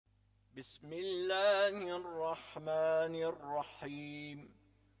بسم الله الرحمن الرحيم.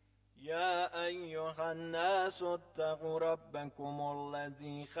 يا أيها الناس اتقوا ربكم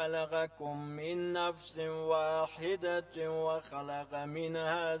الذي خلقكم من نفس واحدة وخلق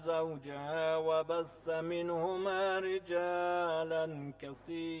منها زوجها وبث منهما رجالا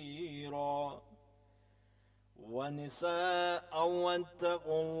كثيرا ونساء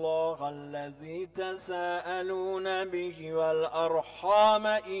واتقوا الله الذي تساءلون به والأرحام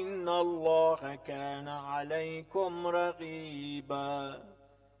إن الله كان عليكم رقيبا.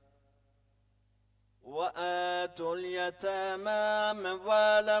 وآتوا اليتامى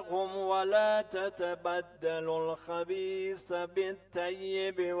أموالهم ولا تتبدلوا الخبيث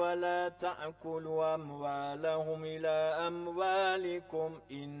بالطيب ولا تأكلوا أموالهم إلى أموالكم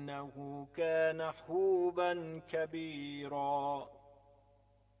إنه كان حوبا كبيرا.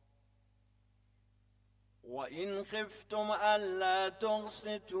 وإن خفتم ألا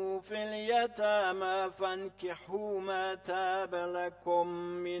تقسطوا في اليتامى فانكحوا ما تاب لكم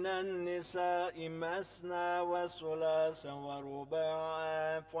من النساء مثنى وثلاث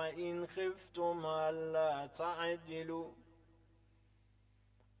ورباع فإن خفتم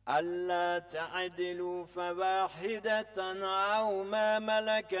ألا تعدلوا فواحدة أو ما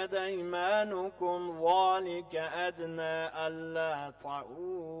ملكت أيمانكم ذلك أدنى ألا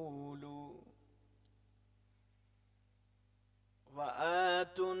تعولوا.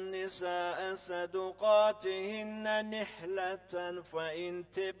 وآتوا النساء صدقاتهن نحلة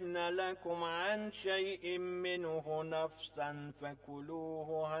فإن تبن لكم عن شيء منه نفسا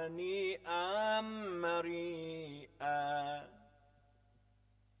فكلوه هنيئا مريئا.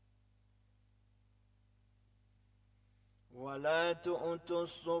 ولا تؤتوا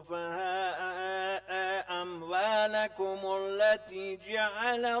السفهاء أموالكم التي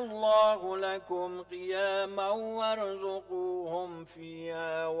جعل الله لكم قياما وارزقوهم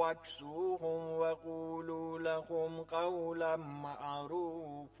فيها واكسوهم وقولوا لهم قولا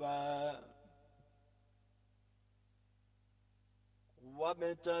معروفا.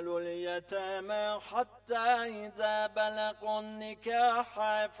 وابتلوا اليتامى حتى إذا بلغوا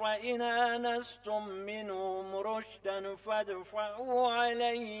النكاح فإن آنستم منهم رشدا فادفعوا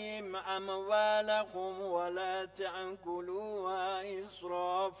عليهم أموالهم ولا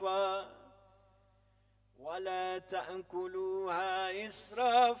تأكلوها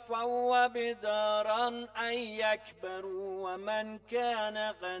إسرافا وبدارا أن يكبروا. ومن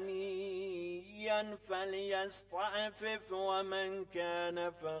كان غنيا فليستعفف ومن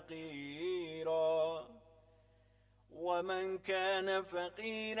كان فقيرا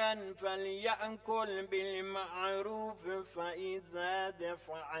فليأكل بالمعروف. فإذا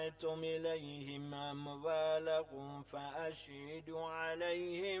دفعتم إليهم أموالهم فأشهدوا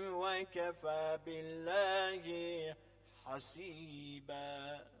عليهم وكفى بالله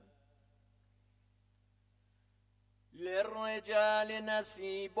حسيبا. للرجال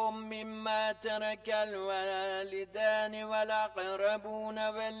نصيب مما ترك الوالدان والأقربون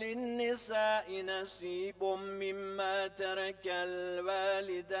وللنساء نصيب مما ترك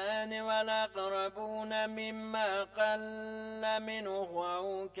الوالدان والأقربون مما قل منه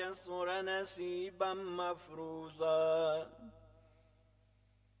أو كثر نصيبا مفروضا.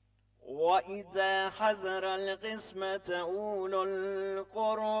 وإذا حضر القسمة أولو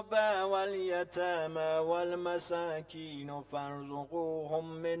القربى واليتامى والمساكين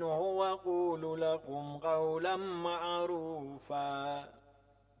فارزقوهم منه وقولوا لهم قولا معروفا.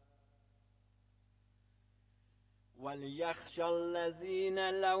 وليخشى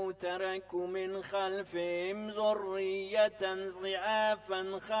الذين لو تركوا من خلفهم ذرية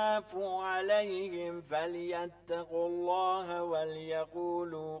ضعافا خافوا عليهم فليتقوا الله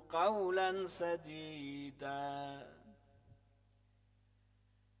وليقولوا قولا سديدا.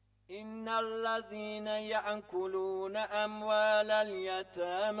 إن الذين يأكلون أموال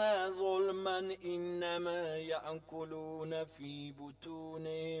اليتامى ظلما إنما يأكلون في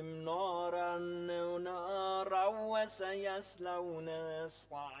بطونهم نارا وسيصلون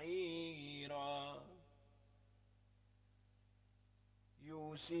سعيرا.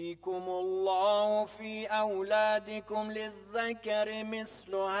 يوصيكم الله في أولادكم للذكر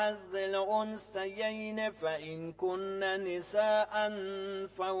مثل حظ الأنثيين فإن كن نساء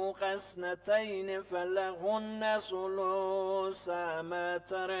فوق اثنتين فلهن ثلث ما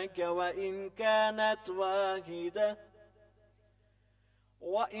ترك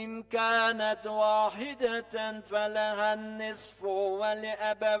وإن كانت واحدة فلها النصف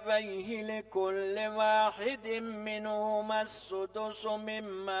ولأبويه لكل واحد منهما السدس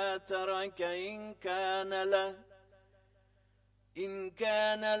مما ترك إن كان له إن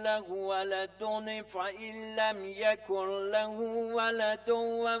كان له ولد فإن لم يكن له ولد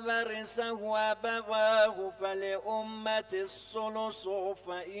وورثه أبواه فلأمة الثلث،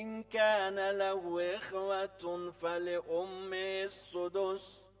 فإن كان له إخوة فلأمه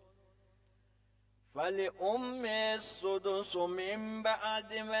السدس من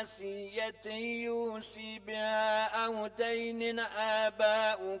بعد وصية يوصي بها أو دين.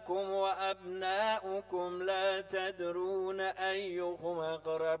 آباؤكم وأبناؤكم لا تدرون أيهم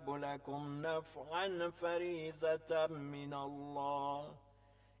أقرب لكم نفعا فريضة من الله،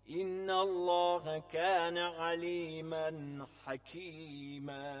 إن الله كان عليما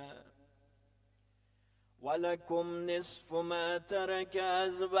حكيما. ولكم نصف ما ترك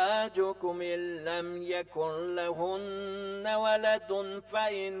أزواجكم إن لم يكن لهن ولد،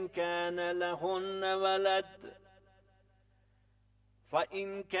 فإن كان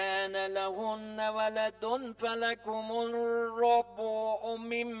لهن ولد فلكم الربع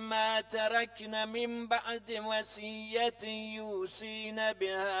مما تركن من بعد وصية يوصين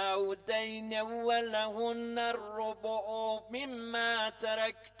بها أو دين، ولهن الربع مما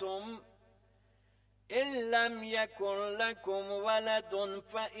تركتم إن لم يكن لكم ولد،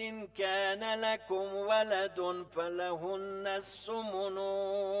 فإن كان لكم ولد فلهن الثمن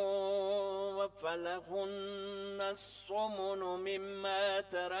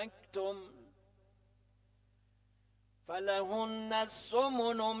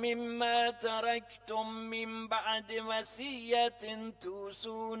مما تركتم من بعد وصية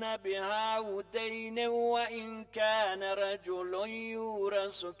توصون بها أو دين. وإن كان رجل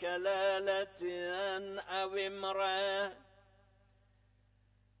يورث كلالة أو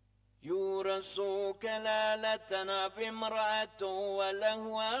امرأة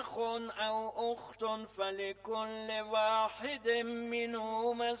وله أخ أو أخت فلكل واحد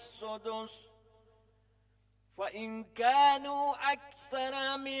منهما السدس، فإن كانوا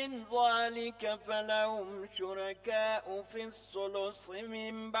أكثر من ذلك فلهم شركاء في الثلث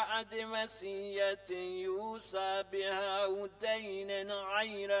من بعد وصية يوصى بها أو دين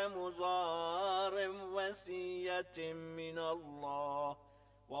غير مضار، وصية من الله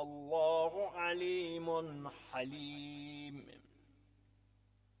والله عليم حليم.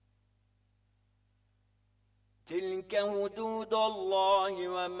 تلك حدود الله،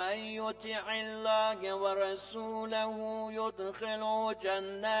 ومن يطع الله ورسوله يدخله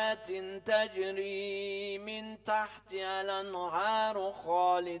جنات تجري من تحتها الأنهار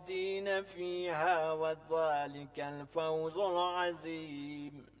خالدين فيها، وذلك الفوز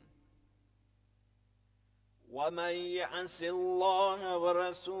العظيم. ومن يعص الله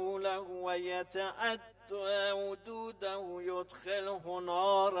ورسوله ويتعد حدوده يدخله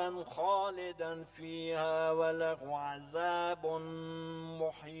نارا خالدا فيها وله عذاب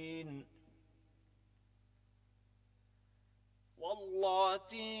مهين.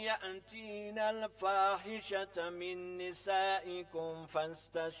 واللاتي يأتين الفاحشة من نسائكم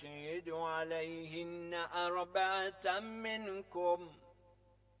فاستشهدوا عليهن 4 منكم،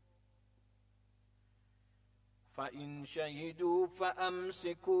 فإن شهدوا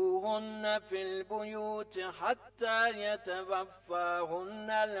فأمسكوهن في البيوت حتى يتوفاهن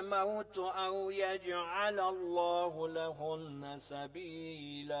الموت أو يجعل الله لهن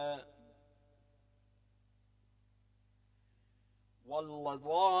سبيلا.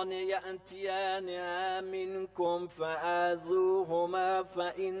 واللذان يأتيانها منكم فآذوهما،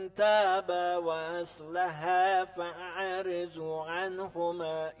 فإن تابا وأصلحا فأعرضوا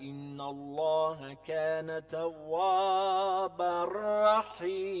عنهما، إن الله كان توابا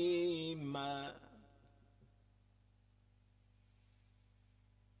رحيما.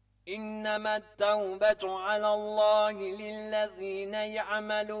 إنما التوبة على الله للذين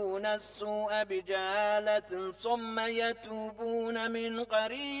يعملون السوء بجهالة ثم يتوبون من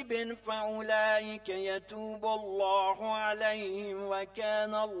قريب فأولئك يتوب الله عليهم،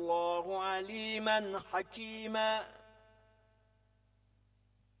 وكان الله عليما حكيما.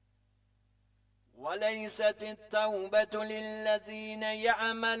 وليست التوبة للذين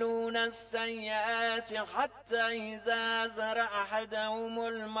يعملون السيئات حتى إذا حضر أحدهم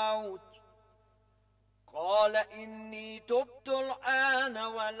الموت قال إني تبت الآن،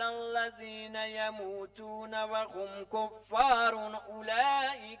 ولا الذين يموتون وهم كفار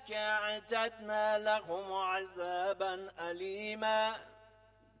أولئك أعتدنا لهم عذابا أليما.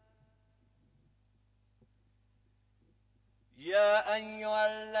 يا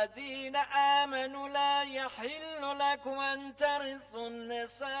أيها الذين آمنوا لا يحل لكم أن ترثوا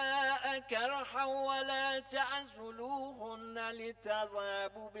النساء كرها ولا تعزلوهن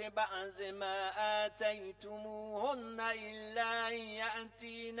لتذهبوا ببعض ما آتيتموهن إلا أن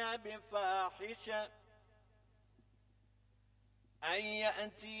يأتين بفاحشة أن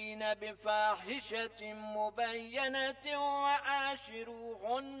يأتين بفاحشة مبينة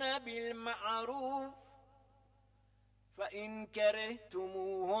وعاشروهن بالمعروف فإن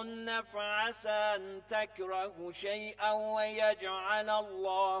كرهتموهن فعسى أن تكرهوا شيئا ويجعل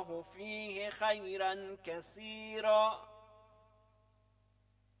الله فيه خيرا كثيرا.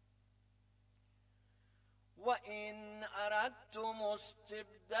 وإن أردتم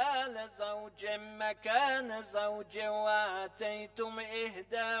استبدال زوج مكان زوج وآتيتم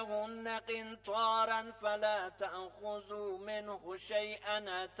إحداهن قنطارا فلا تأخذوا منه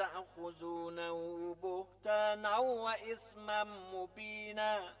شيئا تأخذونه بهتانا وإثما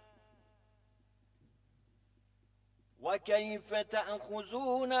مبينا. وكيف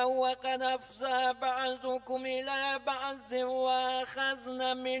تأخذونه وقد أفضى بعضكم إلى بعض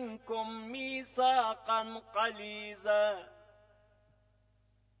وأخذن منكم ميثاقا غليظا.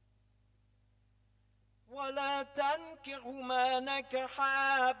 ولا تنكحوا ما نكح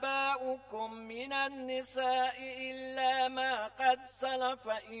آباؤكم من النساء إلا ما قد سلف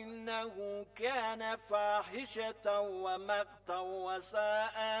إنه كان فاحشة ومقتا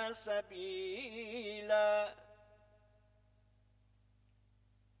وساء سبيلا.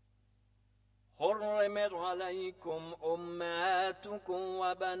 حرمت عليكم أمهاتكم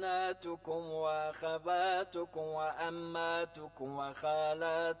وبناتكم وأخواتكم وأماتكم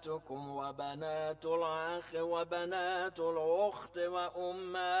وخالاتكم وبنات الأخ وبنات الأخت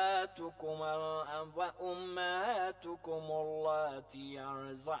وأمهاتكم اللاتي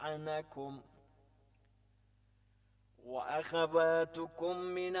أرضعنكم وأخواتكم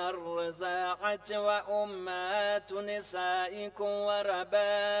من الرضاعة وأمهات نسائكم وربائكم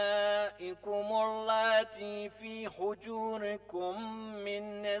اللاتي في حجوركم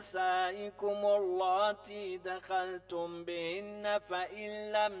من نسائكم اللاتي دخلتم بهن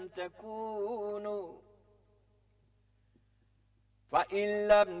فإن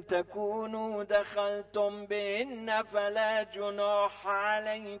لم تكونوا دخلتم بهن فلا جناح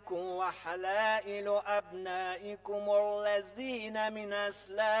عليكم وحلائل أبنائكم الذين من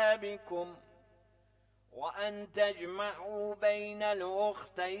أصلابكم وأن تجمعوا بين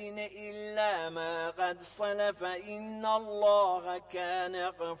الأختين إلا ما قد سلف إن الله كان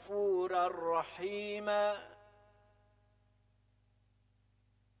غفورا رحيما.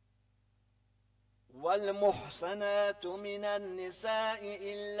 والمحصنات من النساء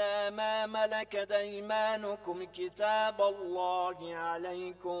إلا ما ملكت أيمانكم كتاب الله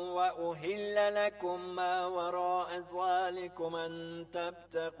عليكم وأهل لكم ما وراء ذلكم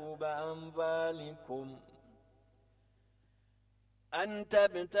أن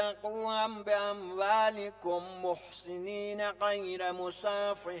تبتغوا بأموالكم محسنين غير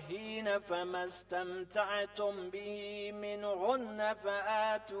مسافحين فما استمتعتم به منهن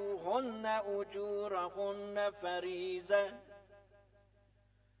فآتوهن أجورهن فريضة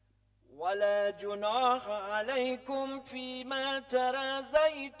ولا جناح عليكم فيما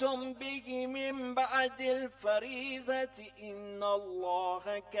تراضيتم به من بعد الفريضة إن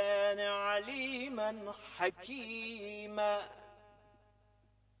الله كان عليما حكيما.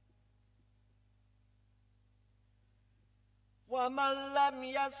 ومن لم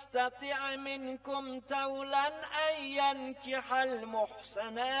يستطع منكم طولا أن ينكح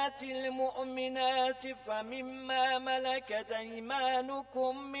المحصنات المؤمنات فمما ملكت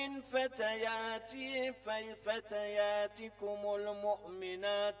أيمانكم من فتياتكم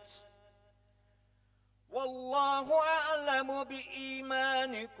المؤمنات والله أعلم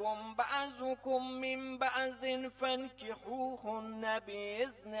بإيمانكم بعضكم من بعض فانكحوهن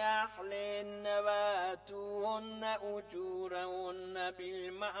بإذن أهلهن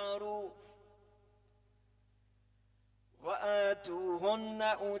وآتوهن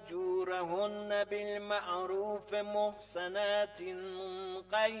أجورهن بالمعروف محصنات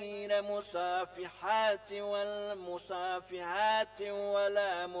غير مسافحات والمصافحات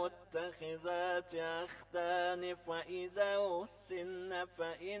ولا متخذات أخدان فإذا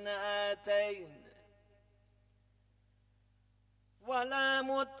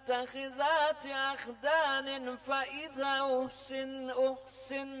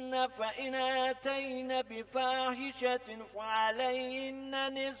أحسن فإن آتين بفاحشة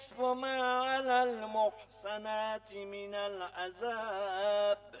فعليهن نصف ما على المحصنات من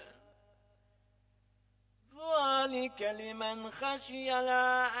العذاب ذلك لمن خشي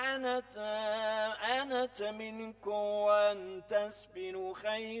العنة منكم وأن تصبروا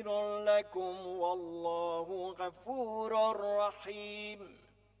خير لكم والله غفور رحيم.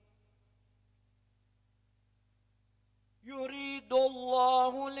 يريد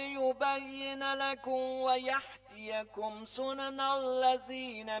الله ليبين ليبين لكم ويهديكم سنن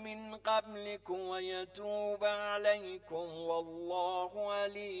الذين من قبلكم ويتوب عليكم والله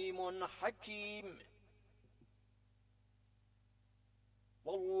عليم حكيم.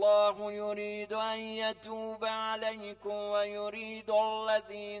 والله يريد أن يتوب عليكم ويريد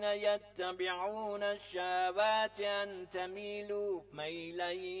الذين يتبعون الشهوات أن تميلوا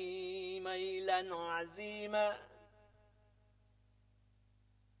ميلا عظيما.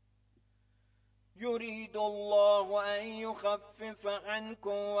 يريد الله أن يخفف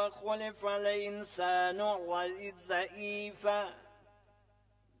عنكم وخلق الإنسان ضعيفا.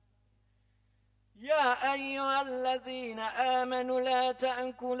 يا أيها الذين آمنوا لا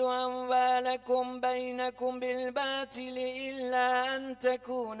تأكلوا أموالكم بينكم بالباطل إلا أن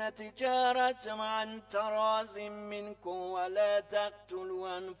تكون تجارة عن تراض منكم ولا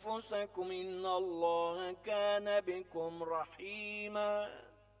تقتلوا أنفسكم إن الله كان بكم رحيما.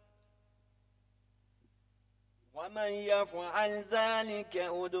 ومن يفعل ذلك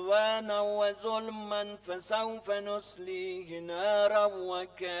عدوانا وظلما فسوف نصليه نارا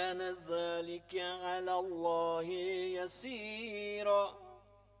وكان ذلك على الله يسيرا.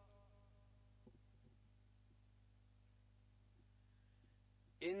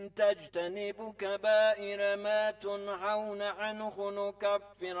 إن تجتنبوا كبائر ما تنهون عنه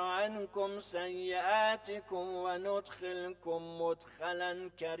نكفر عنكم سيئاتكم وندخلكم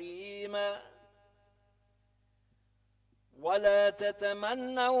مدخلا كريما. ولا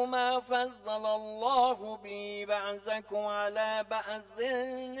تتمنوا ما فضل الله به بعضكم على بعض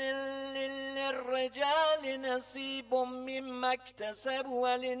للرجال نصيب مما اكتسبوا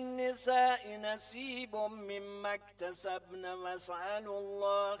وللنساء نصيب مما اكتسبن واسألوا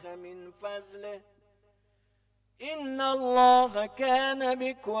الله من فضله إن الله كان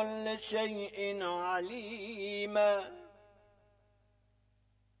بكل شيء عليما.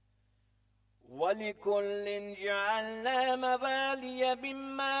 ولكل جعلنا موالي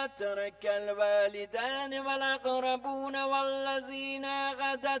مما ترك الوالدان والأقربون والذين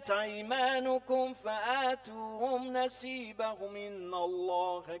عقدت أيمانكم فآتوهم نصيبهم إن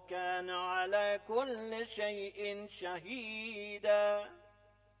الله كان على كل شيء شهيدا.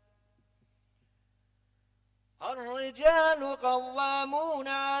 الرجال قوامون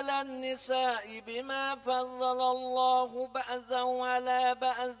على النساء بما فضل الله بعضهم على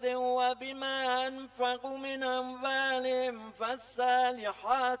بعض وبما أنفقوا من أموالهم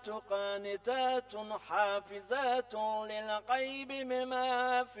فالصالحات قانتات حافظات للغيب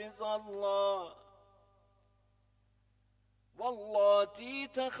بما حفظ الله. واللاتي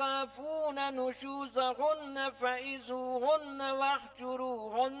تخافون نشوزهن فعظوهن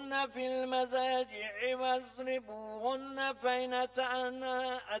واهجروهن في المضاجع واضربوهن فإن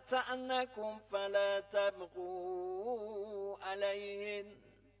أطعنكم فلا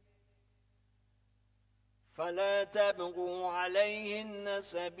تبغوا عليهن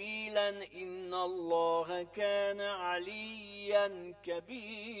سبيلا إن الله كان عليا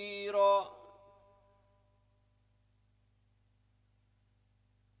كبيرا.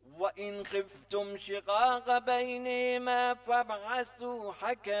 وإن خفتم شقاق بينهما فابعثوا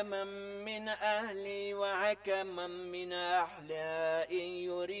حكما من أهلي وحكما من أهلها إن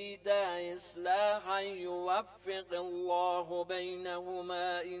يريدا إصلاحا يوفق الله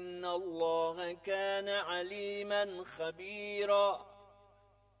بينهما إن الله كان عليما خبيرا.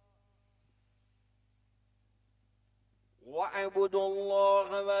 واعبدوا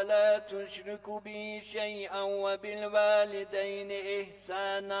الله ولا تشركوا به شيئا وبالوالدين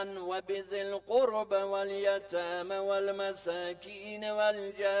إحسانا وبذي القربى واليتامى والمساكين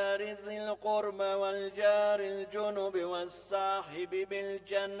والجار ذي القربى والجار الجنب والصاحب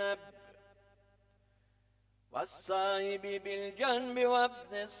بالجنب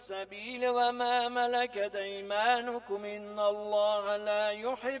وابن السبيل وما ملكت أيمانكم إن الله لا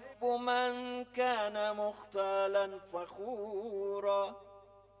يحب من كان مختالا فخورا.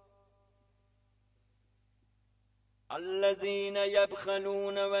 الذين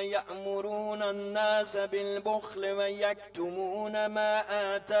يبخلون ويأمرون الناس بالبخل ويكتمون ما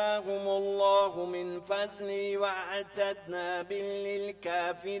آتاهم الله من فضله واعتدنا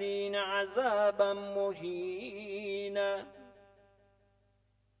للكافرين عذابا مهينا.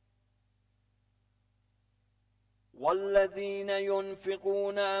 والذين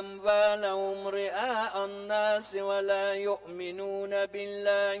ينفقون أموالهم رئاء الناس ولا يؤمنون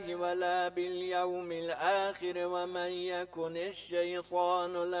بالله ولا باليوم الآخر ومن يكن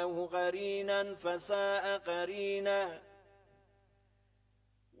الشيطان له قرينا فساء قرينا.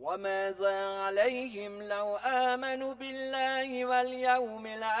 وماذا عليهم لو آمنوا بالله واليوم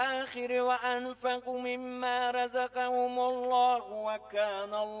الآخر وأنفقوا مما رزقهم الله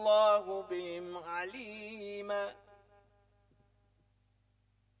وكان الله بهم عليما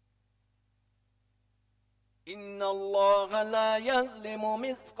إن الله لا يظلم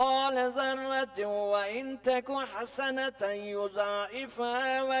مثقال ذرة وإن تك حسنة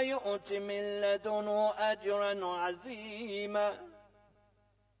يضاعفها ويؤت من لدنه أجرا عظيما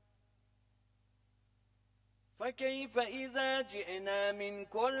فكيف إذا جئنا من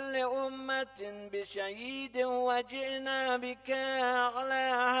كل أمة بشهيد وجئنا بك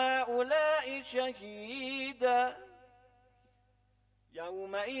على هؤلاء شهيدا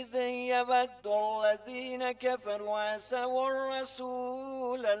يومئذ يود الذين كفروا وعصوا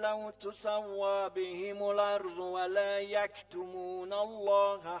الرسول لو تسوى بهم الأرض ولا يكتمون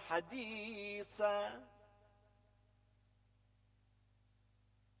الله حديثا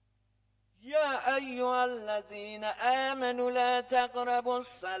يا أيها الذين آمنوا لا تقربوا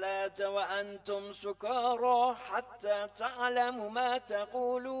الصلاة وأنتم سكارى حتى تعلموا ما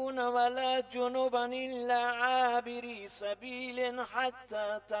تقولون ولا جنبا إلا عابري سبيل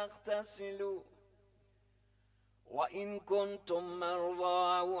حتى تغتسلوا وإن كنتم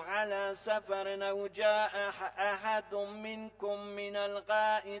مرضى أو على سفر أو جاء أحد منكم من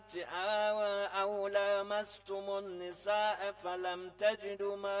الغائط أو لامستم النساء فلم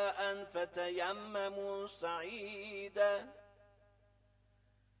تجدوا ماء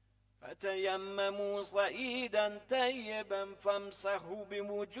فتيمموا صعيدا طيبا فامسحوا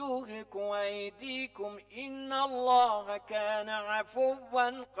بوجوهكم وأيديكم إن الله كان عفوا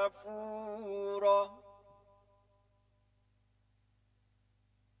غفورا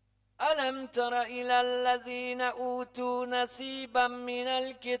ألم تر إلى الذين أوتوا نصيبا من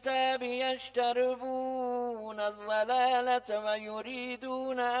الكتاب يشتربون الضلالة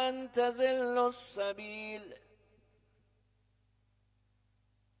ويريدون أن تضلوا السبيل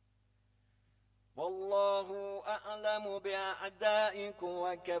والله أعلم بأعدائكم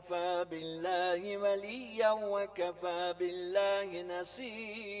وكفى بالله وليا وكفى بالله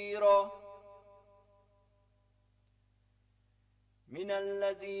نصيرا من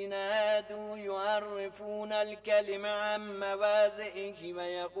الذين هادوا يعرفون الكلم عن مواضعه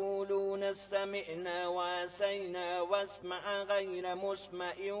ويقولون سمعنا وعصينا واسمع غير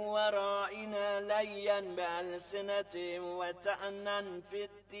مسمع وراعنا ليا بألسنتهم وطعنا في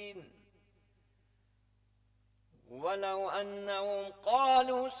الدين ولو أنهم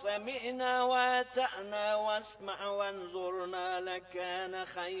قالوا سمعنا وأطعنا واسمع وانظرنا لكان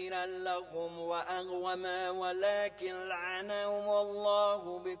خيرا لهم وأغوما ولكن لعنهم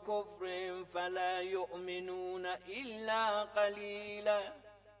الله بكفرهم فلا يؤمنون إلا قليلا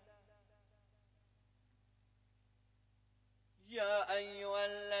يا أيها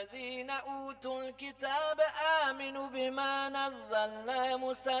الذين أوتوا الكتاب آمنوا بما نزلنا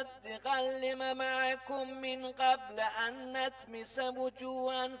مصدقا لما معكم من قبل أن نتمس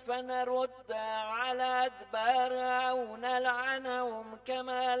وجوها فنرد على أدبارها أو نلعنهم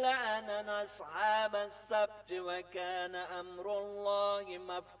كما لعننا أصحاب السبت وكان أمر الله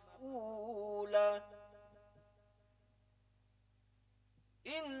مفعولا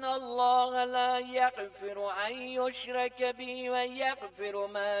إن الله لا يغفر أن يشرك به ويغفر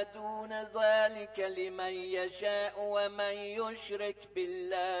ما دون ذلك لمن يشاء ومن يشرك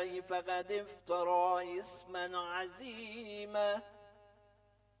بالله فقد افترى إثما عظيما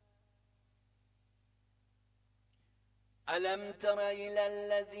ألم تر إلى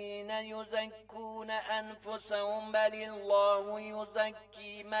الذين يزكون أنفسهم بل الله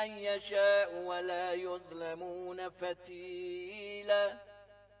يزكي من يشاء ولا يظلمون فتيلا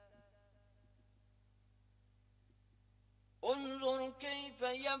انظر كيف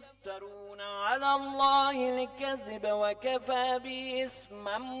يفترون على الله الكذب وكفى به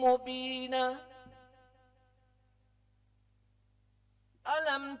إثما مبينا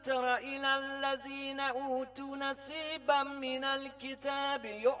ألم تر إلى الذين أوتوا نصيبا من الكتاب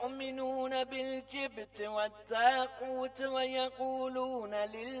يؤمنون بالجبت والتاغوت ويقولون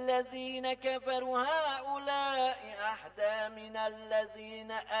للذين كفروا هؤلاء أهدى من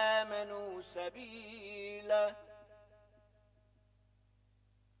الذين آمنوا سبيلا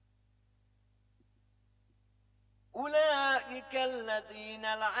أولئك الذين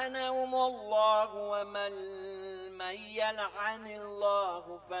لعنهم الله ومن يلعن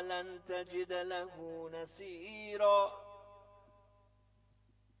الله فلن تجد له نصيرا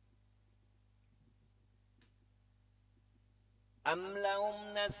أم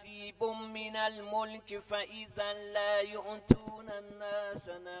لهم نصيب من الملك فإذا لا يؤتون الناس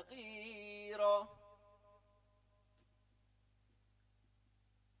نقيرا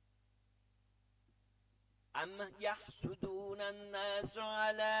أم يحسدون الناس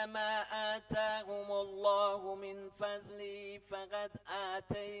على ما آتاهم الله من فضله فقد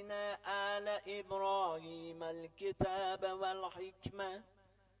آتينا آل إبراهيم الكتاب والحكمة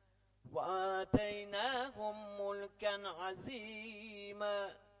وآتيناهم ملكا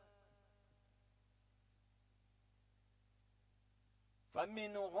عظيما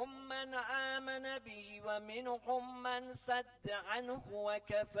فمنهم من آمن به ومنهم من صد عنه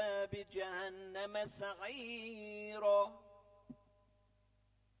وكفى بجهنم سعيرا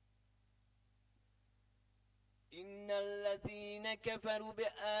إن الذين كفروا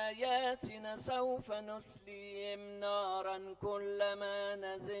بآياتنا سوف نصليهم نارا كلما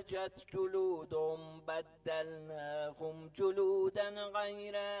نضجت جلودهم بدلناهم جلودا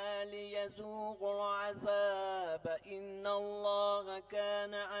غيرها ليذوقوا العذاب إن الله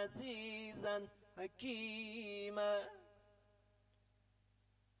كان عزيزا حكيما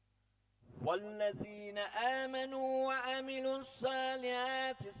والذين آمنوا وعملوا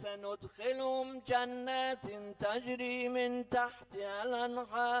الصالحات سندخلهم جنات تجري من تحتها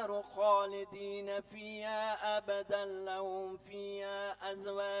الأنهار خالدين فيها أبدا لهم فيها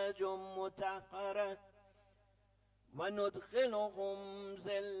أزواج مطهرة وندخلهم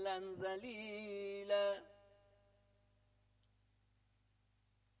ظلا ظليلا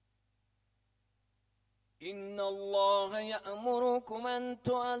إن الله يأمركم أن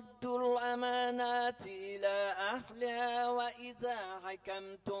تؤدوا الأمانات إلى أهلها وإذا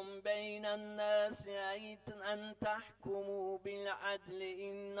حكمتم بين الناس أن تحكموا بالعدل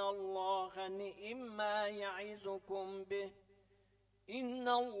إن الله نعم ما يعظكم به إن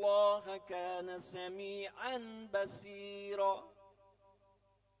الله كان سميعا بصيرا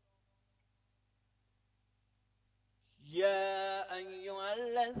يا أيها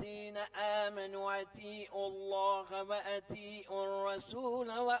الذين آمنوا أطيعوا الله وأطيعوا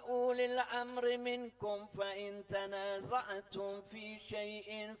الرسول وأولي الأمر منكم فإن تنازعتم في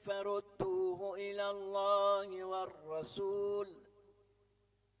شيء فردوه إلى الله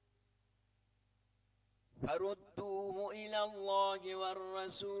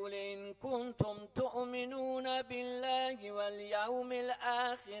والرسول إن كنتم تؤمنون بالله واليوم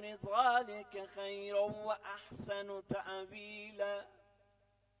الآخر ذلك خير وأحسن تأويلا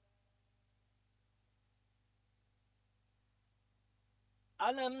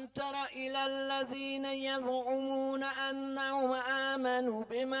ألم تر إلى الذين يزعمون أنهم آمنوا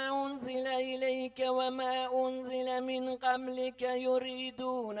بما أنزل إليك وما أنزل من قبلك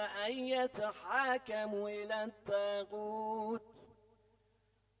يريدون أن يتحاكموا إلى الطاغوت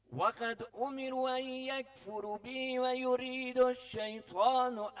وقد أمروا أن يكفروا به ويريد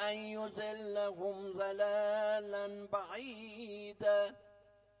الشيطان أن يضلهم ضلالا بعيدا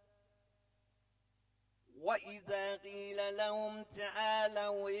وإذا قيل لهم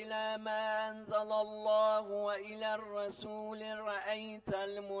تعالوا إلى ما أنزل الله وإلى الرسول رأيت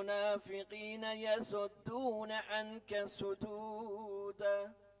المنافقين يصدون عنك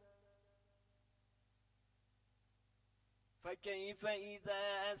صدودا فكيف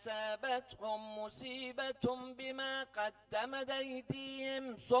إذا أصابتهم مصيبة بما قدمت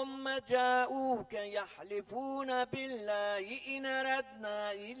أيديهم ثم جاءوك يحلفون بالله إن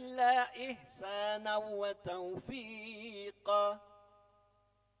أردنا إلا إحسانا وتوفيقا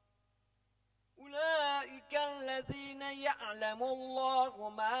أولئك الذين يعلم الله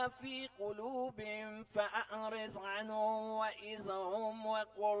ما في قلوبهم فأعرض عنهم وإذهم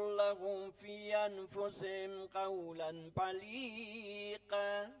وقل لهم في أنفسهم قولا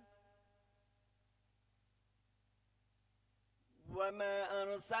بليغا وما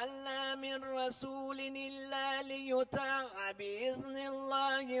أرسلنا من رسول إلا ليطاع بإذن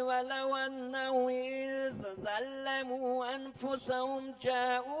الله ولو أنه إذ ظلموا أنفسهم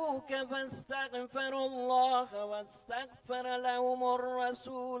جاءوك فاستغفروا الله واستغفر لهم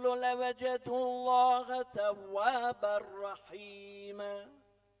الرسول لوجدوا الله توابا رحيما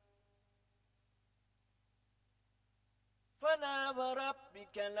فلا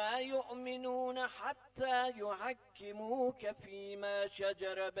وربك لا يؤمنون حتى يحكموك فيما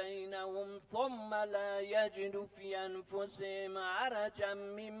شجر بينهم ثم لا يجدوا في أنفسهم حرجا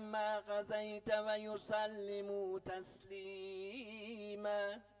مما قضيت ويسلموا تسليما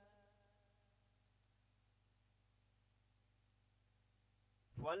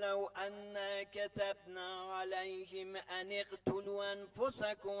ولو أنا كتبنا عليهم أن اقتلوا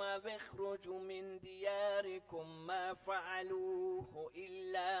أنفسكم أو اخرجوا من دياركم ما فعلوه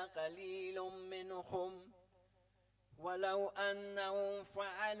إلا قليل منهم ولو أنهم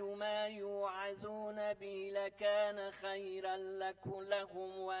فعلوا ما يوعظون به لكان خيرا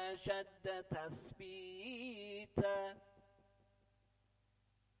لهم وأشد تثبيتا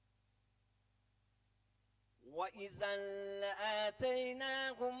وإذا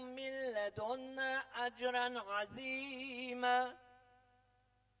لآتيناهم من لدنا أجرا عظيما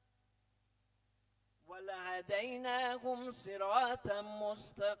ولهديناهم صراطا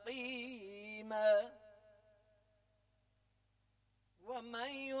مستقيما ومن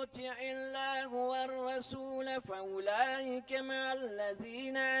يطع الله والرسول فأولئك مع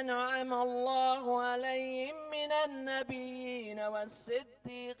الذين أنعم الله عليهم من النبيين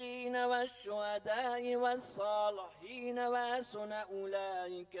والصديقين والشهداء والصالحين وحسن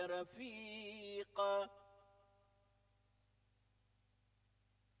أولئك رفيقا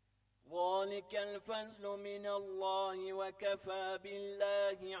ذلك الفضل من الله وكفى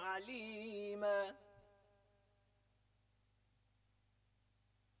بالله عليما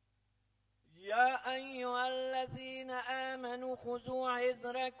يا أيها الذين آمنوا خذوا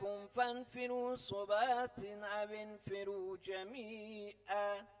حذركم فانفروا ثبات أو انفروا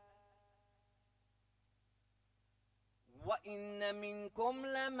جميعا وإن منكم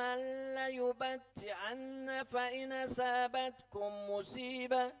لمن ليبتعن فإن أصابتكم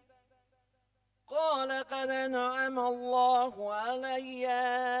مصيبة قال قد أنعم الله علي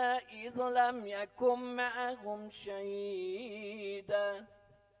إذ لم يكن معهم شهيدا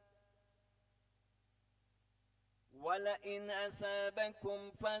ولئن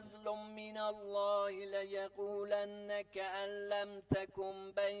أصابكم فضل من الله ليقولن كأن لم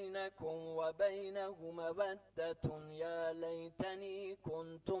تكن بينكم وبينه مودة يا ليتني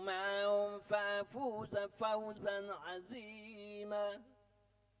كنت معهم فأفوز فوزا عظيما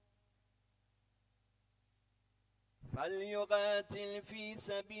فليقاتل في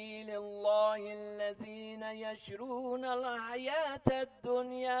سبيل الله الذين يشرون الحياة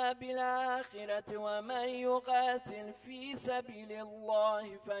الدنيا بالآخرة ومن يقاتل في سبيل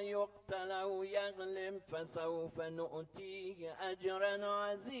الله فيقتل أو يغلب فسوف نؤتيه أجرا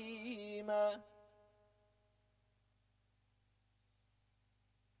عظيما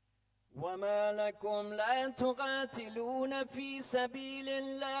وما لكم لا تقاتلون في سبيل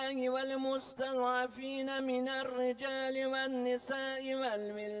الله والمستضعفين من الرجال والنساء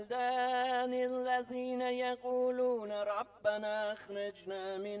والولدان الذين يقولون ربنا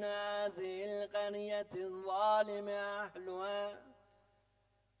أخرجنا من هذه القرية الظالم أهلها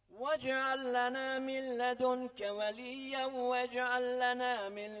واجعل لنا من لدنك وليا واجعل لنا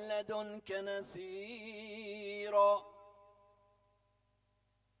من لدنك نصيرا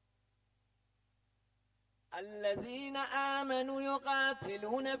الذين آمنوا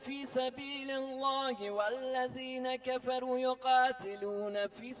يقاتلون في سبيل الله والذين كفروا يقاتلون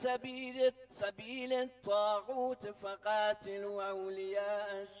في سبيل الطاغوت فقاتلوا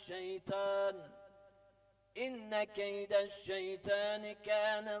أولياء الشيطان إن كيد الشيطان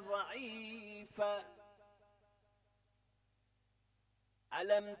كان ضعيفا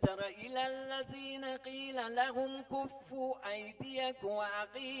ألم تر إلى الذين قيل لهم كفوا أيديكم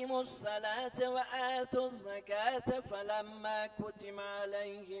وأقيموا الصلاة وآتوا الزكاة فلما كتب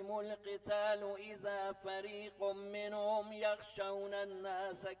عليهم القتال إذا فريق منهم يخشون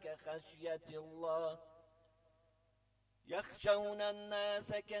الناس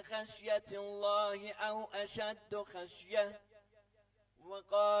كخشية الله أو أشد خشية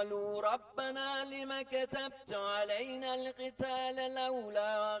وقالوا ربنا لم كتبت علينا القتال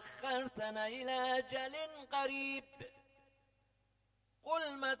لولا أخرتنا إلى أجل قريب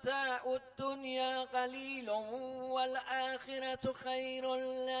قل متاع الدنيا قليل والآخرة خير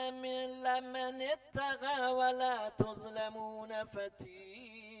لمن اتقى ولا تظلمون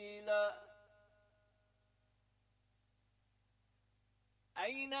فتيلا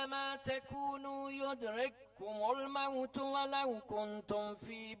أينما تكونوا يدرككم الموت ولو كنتم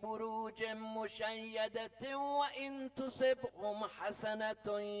في بروج مشيدة وإن تصبهم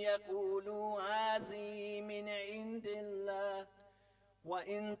حسنة يقولوا هذه من عند الله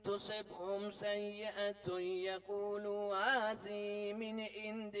وإن تصبهم سيئة يقولوا هذه من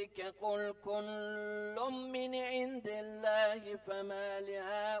عندك قل كل من عند الله فما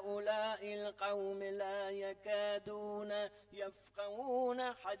لهؤلاء القوم لا يكادون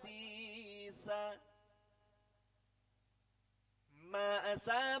يفقهون حديثا ما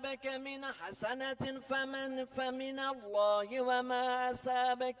أصابك من حسنة فمن الله وما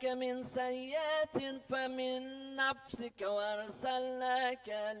أصابك من سيئة فمن نفسك وأرسلناك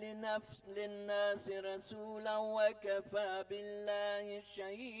للناس رسولا وكفى بالله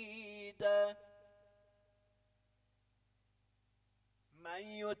شهيدا من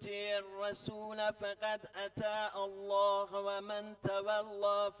يطع الرسول فقد أطاع الله ومن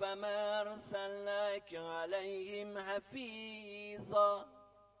تولى فما أرسلناك عليهم حفيظا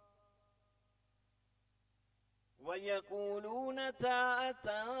ويقولون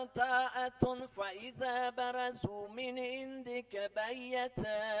طاعة طاعة فإذا برزوا من عندك بيت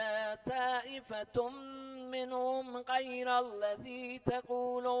طائفة منهم غير الذي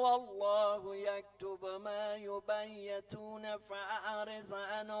تقول والله يكتب ما يبيتون فأعرض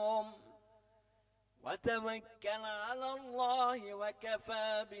عنهم وتوكل على الله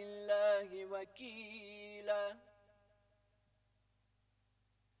وكفى بالله وكيلا.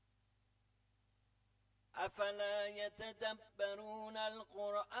 أفلا يتدبرون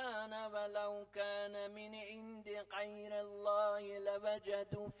القرآن ولو كان من عند غير الله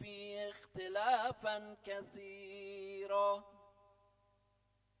لوجدوا فيه اختلافا كثيرا.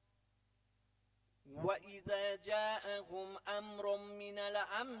 وإذا جاءهم أمر من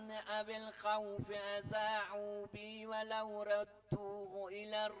الأمن أو الخوف أذاعوا به ولو ردوه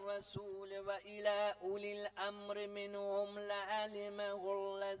إلى الرسول وإلى أولي الأمر منهم لعلمه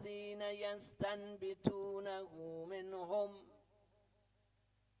الذين يستنبطونه منهم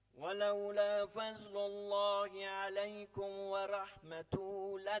ولولا فضل الله عليكم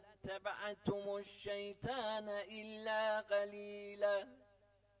ورحمته لاتبعتم الشيطان إلا قليلا.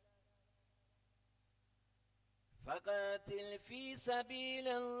 فقاتل في سبيل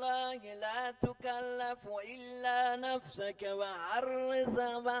الله لا تكلف إلا نفسك وعرض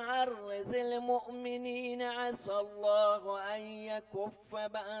المؤمنين عسى الله أن يكف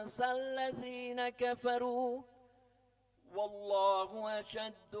بأس الذين كفروا والله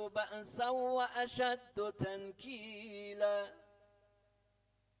أشد بأسا وأشد تنكيلا.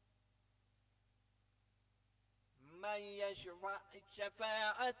 من يشفع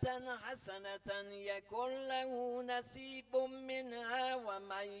شفاعة حسنة يكن له نصيب منها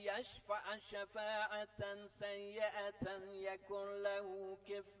ومن يشفع شفاعة سيئة يكن له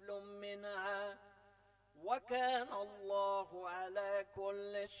كفل منها وكان الله على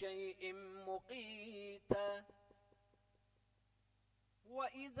كل شيء مقيتا.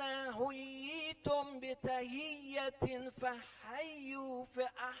 وإذا هيتم بتهية فحيوا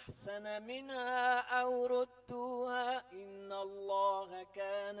فأحسن منها أو ردوها إن الله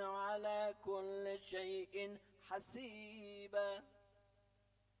كان على كل شيء حسيبا.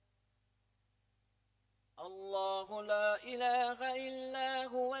 الله لا إله إلا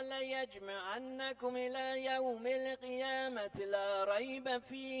هو ليجمعنكم إلى يوم القيامة لا ريب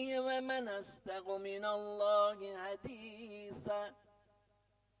فيه ومن أصدق من الله حديثا.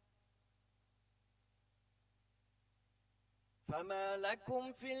 فما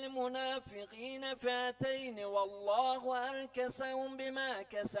لكم في المنافقين فئتين والله أركسهم بما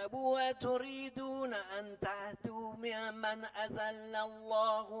كسبوا وتريدون أن تهدوا ممن أذل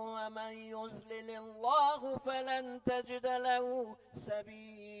الله ومن يضلل الله فلن تجد له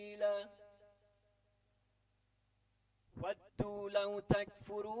سبيلا. ودوا لو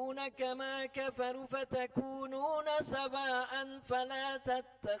تكفرون كما كفروا فتكونون سواء فلا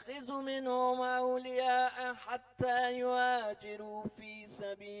تتخذوا منهم أولياء حتى يهاجروا في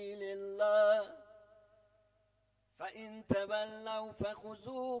سبيل الله فإن تولوا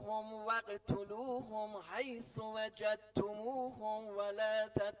فخذوهم واقتلوهم حيث وجدتموهم ولا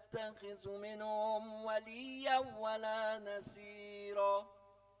تتخذوا منهم وليا ولا نصيرا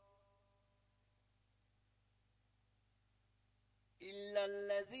إلا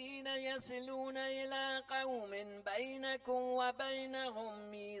الذين يصلون إلى قوم بينكم وبينهم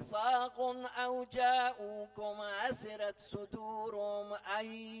ميثاق أو جاءوكم عسرت صدورهم أن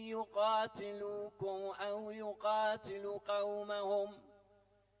يقاتلوكم أو يقاتلوا قومهم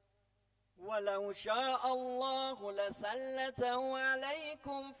ولو شاء الله لسلطهم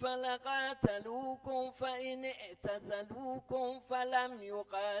عليكم فلقاتلوكم فإن اعتزلوكم فلم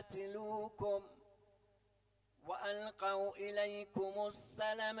يقاتلوكم وألقوا إليكم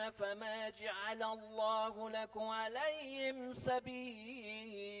السلم فما جعل الله لكم عليهم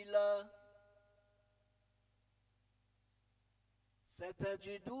سبيلا.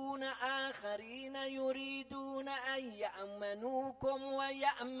 ستجدون آخرين يريدون أن يأمنوكم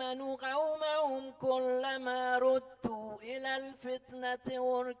ويأمنوا قومهم كلما ردوا إلى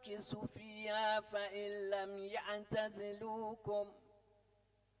الفتنة اركسوا فيها فإن لم يعتزلوكم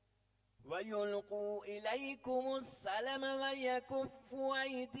ويلقوا إليكم السلم ويكفوا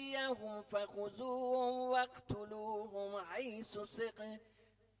أيديهم فخذوهم واقتلوهم حيث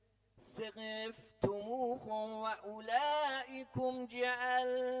سقفتموهم وأولئكم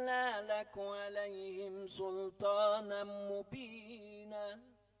جعلنا لكم عليهم سلطانا مبينا.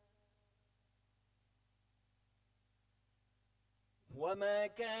 وما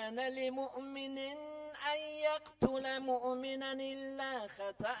كان لمؤمن أن يقتل مؤمنا إلا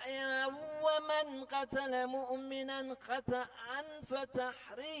خطأ ومن قتل مؤمنا خطأ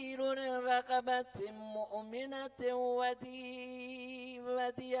فتحرير رقبة مؤمنة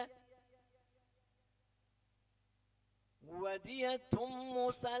ودية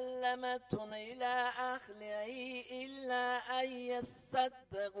مسلمة إلى أهله إلا أن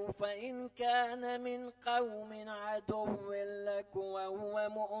يصدقوا فإن كان من قوم عدو لك وهو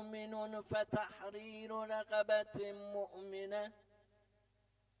مؤمن فتحرير رقبة مؤمنة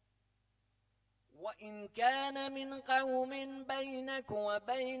وإن كان من قوم بينك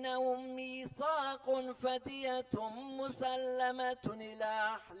وبينهم ميثاق فدية مسلمة إلى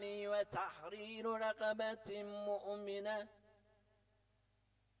أهله وتحرير رقبة مؤمنة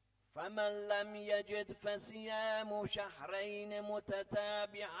فمن لم يجد فصيام شهرين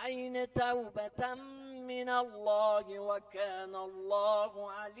متتابعين توبة من الله وكان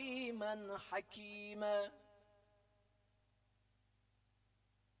الله عليما حكيما.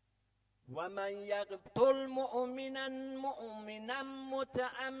 ومن يقتل مؤمنا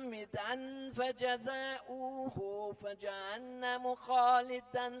متعمدا فجزاؤه جهنم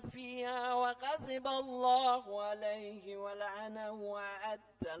خالدا فيها وغضب الله عليه ولعنه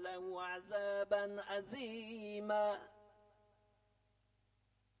وأعد له عذابا عظيما.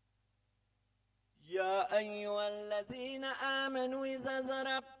 يا أيها الذين آمنوا إذا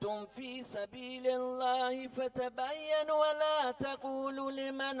ضربتم في سبيل الله فتبينوا ولا تقولوا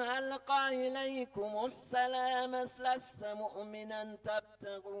لمن ألقى إليكم السلام لست مؤمنا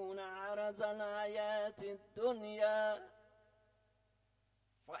تبتغون عرض الحياة الدنيا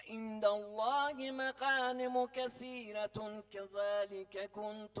فعند الله مغانم كثيرة كذلك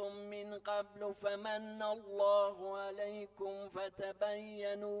كنتم من قبل فمن الله عليكم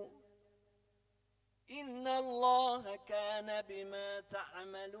فتبينوا إن الله كان بما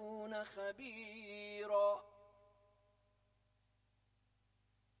تعملون خبيرا.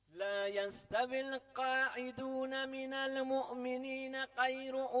 لا يستوي القاعدون من المؤمنين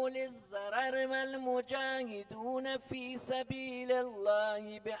غير أولي الضرر والمجاهدون في سبيل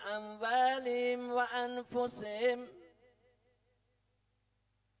الله بأموالهم وأنفسهم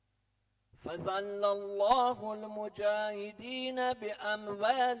فضل الله المجاهدين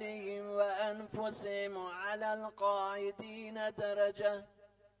بأموالهم وأنفسهم على القاعدين درجة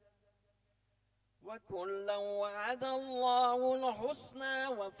وكلا وعد الله الحسنى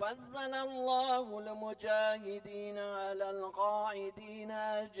وفضل الله المجاهدين على القاعدين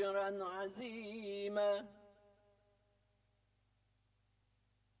أجرا عظيما.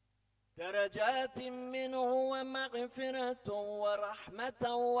 درجات منه ومغفرة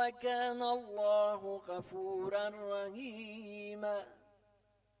ورحمة وكان الله غفورا رحيما.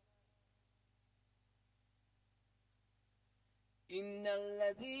 إن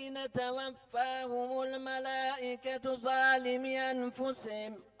الذين توفاهم الملائكة ظالمي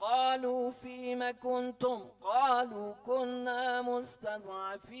أنفسهم قالوا فيم كنتم قالوا كنا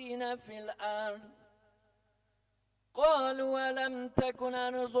مستضعفين في الأرض قالوا ألم تكن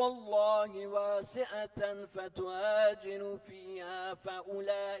أرض الله واسعة فتهاجروا فيها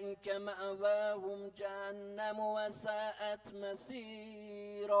فأولئك مأواهم جهنم وساءت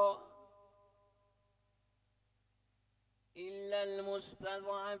مصيرا. إلا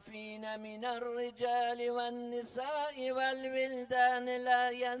المستضعفين من الرجال والنساء والولدان لا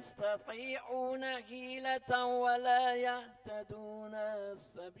يستطيعون حيلة ولا يهتدون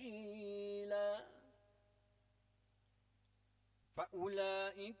سبيلا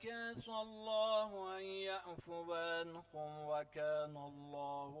فأولئك عسى الله أن يعفو عنهم وكان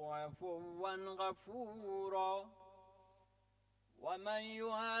الله عفوا غفورا. ومن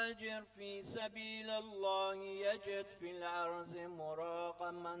يهاجر في سبيل الله يجد في الأرض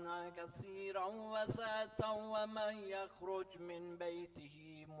مراغما كثيرا وسعة ومن يخرج من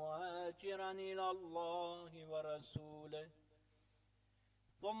بيته مهاجرا إلى الله ورسوله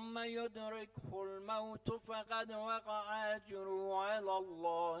ثم يدركه الموت فقد وقع أجره على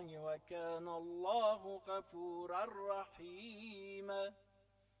الله وكان الله غفورا رحيما.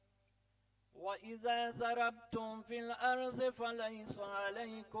 وإذا ضربتم في الأرض فليس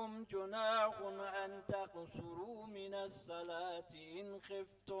عليكم جناح أن تقصروا من الصلاة إن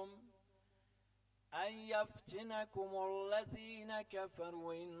خفتم أن يفتنكم الذين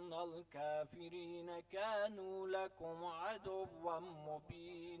كفروا إن الكافرين كانوا لكم عدوا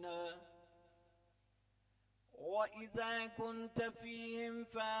مبينا. وإذا كنت فيهم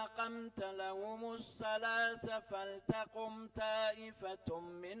فأقمت لهم الصلاة فلتقم طائفة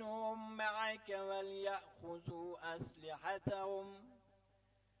منهم معك وليأخذوا أسلحتهم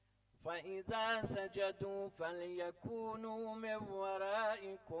فإذا سجدوا فليكونوا من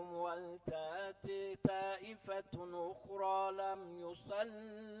ورائكم ولتأتي طائفة أخرى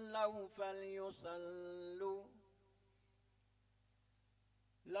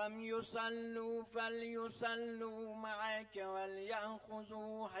لم يصلوا فليصلوا معك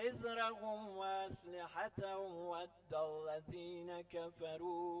وليأخذوا حذرهم وأسلحتهم ود الذين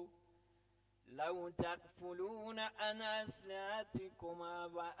كفروا لو تغفلون عن أسلحتكم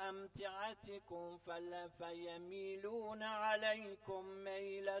وأمتعتكم فيميلون عليكم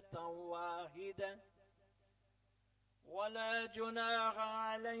ميلة واحدة ولا جناح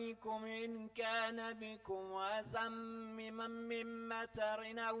عليكم إن كان بكم أذى من مطر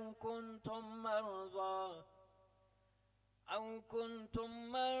أو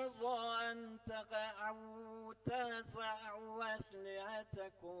كنتم مرضى أن تضعوا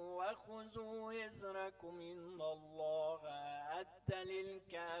أسلحتكم وخذوا حذركم إن الله أعد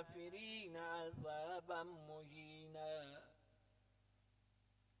للكافرين عذابا مهينا.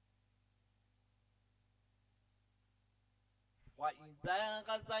 وإذا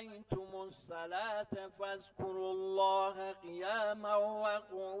غزيتم الصلاة فاذكروا الله قياما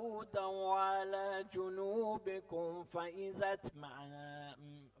وقعودا وعلى جنوبكم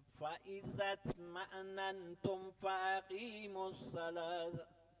فإذا اطمأننتم فأقيموا الصلاة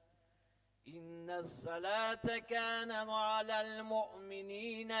إن الصلاة كانت على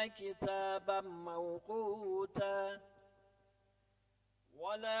المؤمنين كتابا موقوتا.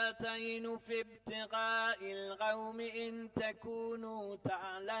 ولا تهنوا في ابتغاء القوم إن تكونوا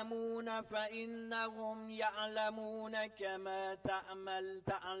تعلمون فإنهم يعلمون كما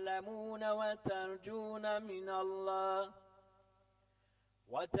تعلمون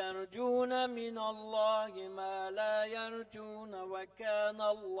وترجون من الله ما لا يرجون وكان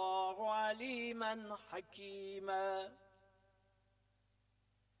الله عليما حكيما.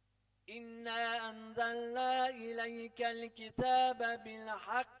 إنا أنزلنا إليك الكتاب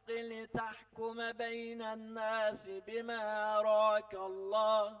بالحق لتحكم بين الناس بما أراك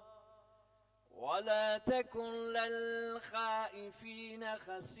الله ولا تكن للخائفين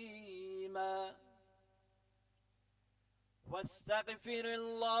خصيما. واستغفر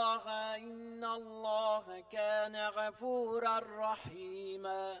الله إن الله كان غفورا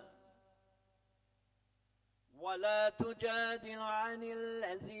رحيما. ولا تجادل عن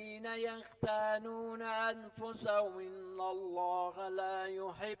الذين يختانون أنفسهم إن الله لا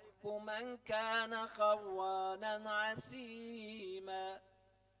يحب من كان خوانا عسيما.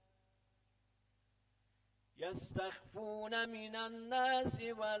 يستخفون من الناس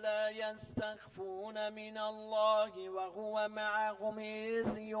ولا يستخفون من الله وهو معهم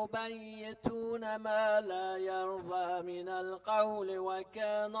إذ يبيتون ما لا يرضى من القول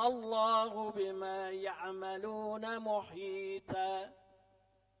وكان الله بما يعملون محيطا.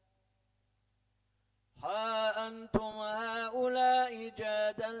 ها أنتم هؤلاء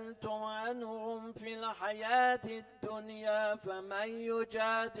جادلتم عنهم في الحياة الدنيا فمن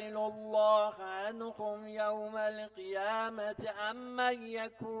يجادل الله عنهم يوم القيامة أم من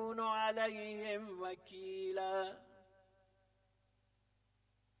يكون عليهم وكيلا.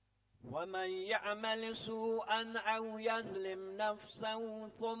 ومن يعمل سوءا أو يظلم نفسه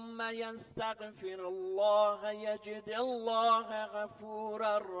ثم يستغفر الله يجد الله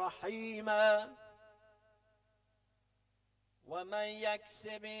غفورا رحيما. ومن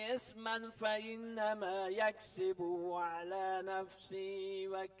يكسب إثما فإنما يكسبه على نفسه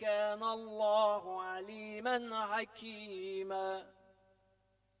وكان الله عليما حكيما.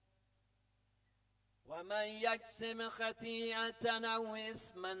 ومن يكسب خطيئة أو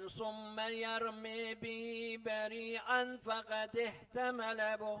إثما ثم يرمي به بريئا فقد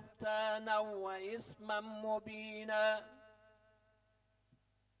احتمل بهتانا وإثما مبينا.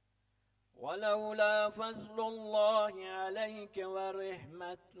 ولولا فضل الله عليك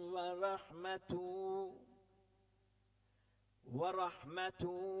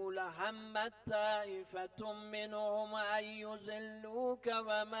ورحمته لهمت طائفة منهم أن يضلوك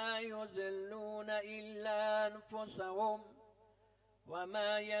وما يضلون إلا أنفسهم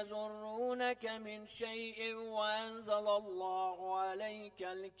وما يضرونك من شيء وأنزل الله عليك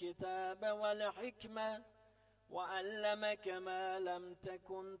الكتاب والحكمة وعلمك ما لم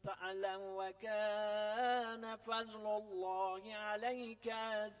تكن تعلم وكان فضل الله عليك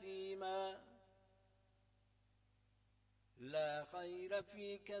عظيما. لا خير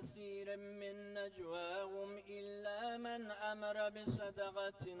في كثير من نجواهم إلا من أمر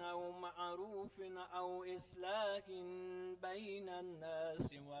بصدقة أو معروف أو إصلاح بين الناس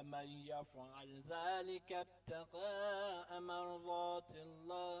ومن يفعل ذلك ابتغاء مرضات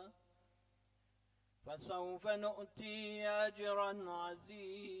الله فسوف نؤتي أجرا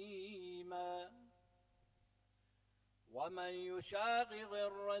عظيما. عليما. ومن يشاقق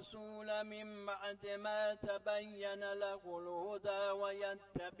الرسول من بعد ما تبين له الهدى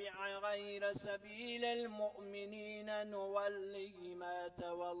ويتبع غير سبيل المؤمنين نوله ما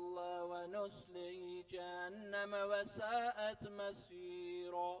تولى ونصله جهنم وساءت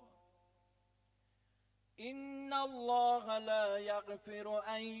مصيرا. إن الله لا يغفر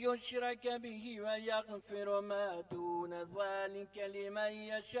أن يشرك به ويغفر ما دون ذلك لمن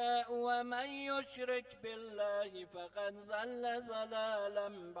يشاء ومن يشرك بالله فقد ضل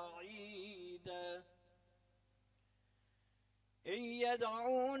ضلالا بعيدا. إن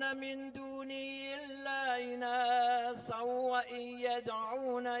يدعون من دونه إلا إناثا وإن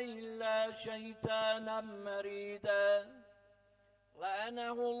يدعون إلا شيطانا مريدا.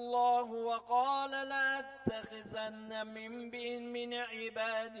 لعنه الله وقال لأتخذن من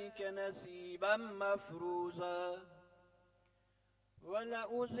عبادك نصيبا مفروضا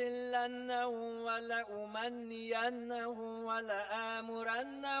ولأذلنهم ولأمنينهم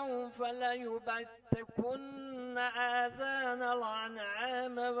ولآمرنهم فليبتكن آذان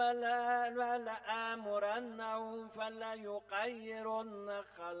الأنعام ولآمرنهم فليغيرن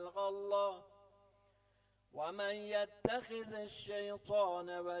خلق الله. ومن يتخذ الشيطان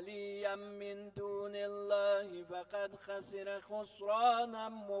وليا من دون الله فقد خسر خسرانا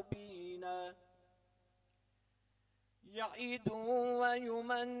مبينا. يعدهم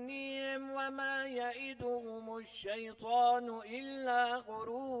ويمنيهم وما يعدهم الشيطان إلا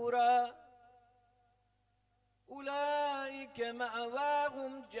غرورا. أولئك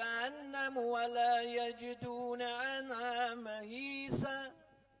مأواهم جهنم ولا يجدون عنها مهيسا.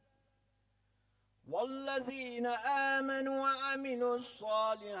 والذين آمنوا وعملوا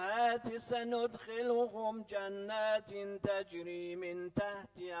الصالحات سندخلهم جنات تجري من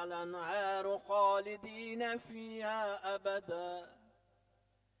تحتها الأنهار خالدين فيها أبدا.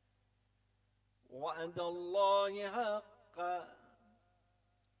 وعد الله حقا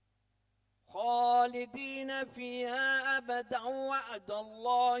خالدين فيها أبدا. وعد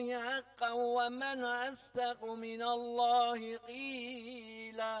الله حقا ومن أصدق من الله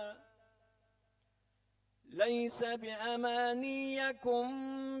قيلا. ليس بأمانيكم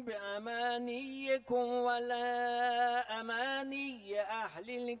ولا أماني أهل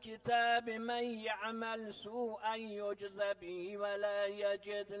الكتاب. من يعمل سوءا يجز به ولا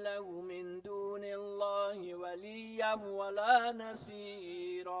يجد له من دون الله وليا ولا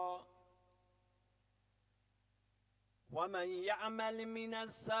نصيرا. ومن يعمل من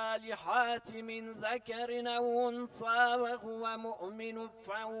الصالحات من ذكر أو أنثى وهو مؤمن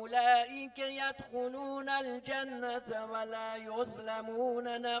فأولئك يدخلون الجنة ولا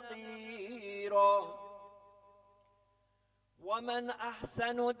يظلمون نقيرا. ومن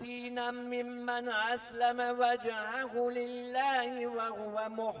أحسن دينا ممن أسلم وجهه لله وهو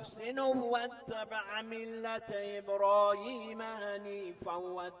محسن واتبع ملة إبراهيم حنيفا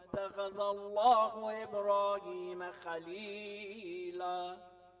واتخذ الله إبراهيم خليلا.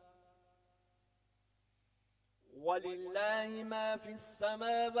 ولله ما في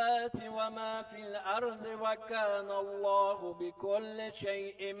السماوات وما في الأرض وكان الله بكل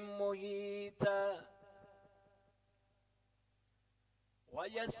شيء محيطا.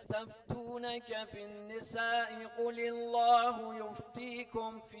 ويستفتونك في النساء قل الله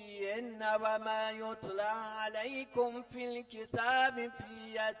يفتيكم فيهن وما يتلى عليكم في الكتاب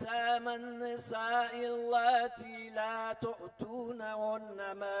في يتامى النساء اللاتي لا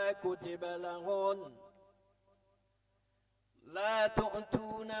تؤتونهن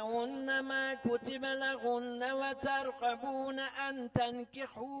ما كتب لهن وترغبون أن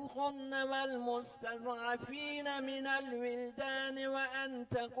تنكحوهن والمستضعفين من الولدان وأن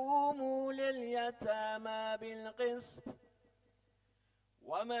تقوموا لليتامى بالقسط.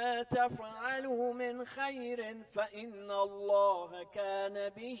 وما تفعلوا من خير فإن الله كان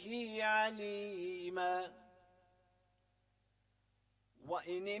به عليما.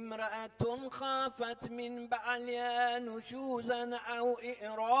 وإن امرأة خافت من بعلها نشوزا أو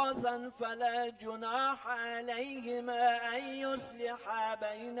إعراضا فلا جناح عليهما أن يصلحا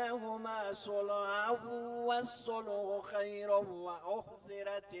بينهما صلحا والصلح خير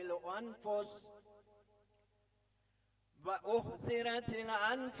وأحضرت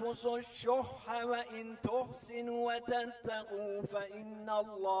الأنفس الشح وإن تحسنوا وتتقوا فإن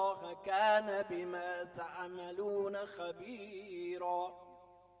الله كان بما تعملون خبيرا.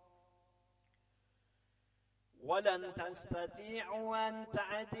 ولن تستطيعوا أن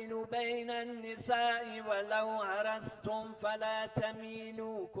تعدلوا بين النساء ولو هرستم فلا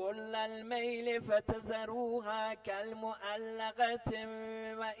تميلوا كل الميل فتذروها كالمؤلقة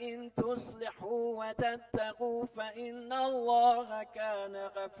وإن تصلحوا وتتقوا فإن الله كان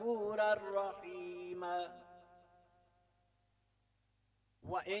غفورا رحيما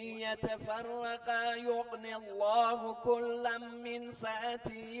وإن يتفرقا يغني الله كلا من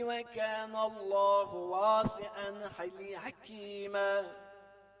سعته وكان الله واسعا حكيما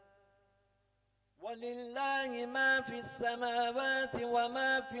ولله ما في السماوات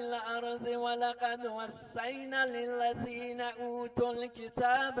وما في الأرض ولقد وصينا للذين أوتوا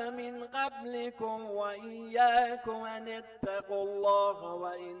الكتاب من قبلكم وإياكم أن اتقوا الله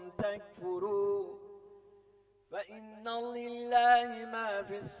وإن تكفروا فإن لله ما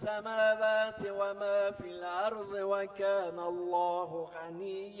في السماوات وما في الأرض وكان الله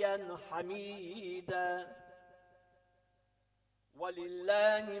غنيا حميدا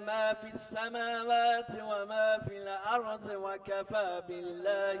ولله ما في السماوات وما في الأرض وكفى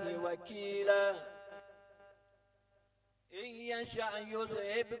بالله وكيلا إن يشأ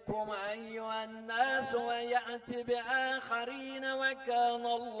يذهبكم أيها الناس ويأتي بآخرين وكان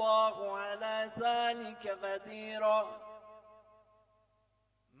الله على ذلك قديرا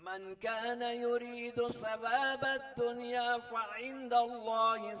من كان يريد ثواب الدنيا فعند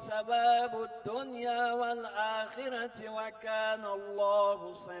الله ثواب الدنيا والآخرة وكان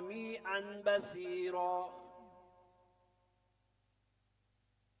الله سميعا بصيرا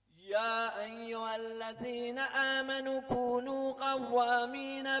يا أيها الذين آمنوا كونوا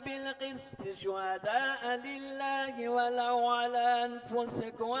قوامين بالقسط شهداء لله ولو على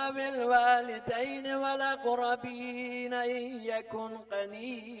أنفسكم وبالوالدين والأقربين إن يكن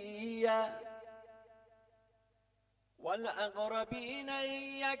غنيا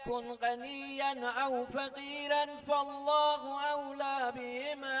أو فقيرا فالله أولى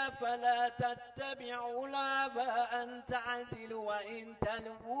بهما فلا تتبعوا الهوى أن تعدلوا وإن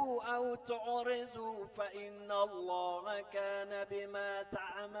تلووا أو تعرضوا فإن الله كان بما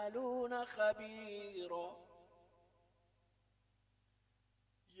تعملون خبيرا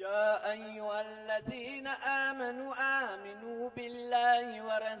يا أيها الذين آمنوا بالله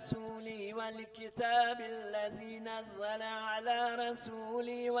ورسوله والكتاب الذي نزل على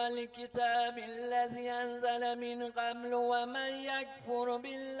رسوله والكتاب الذي أنزل من قبل ومن يكفر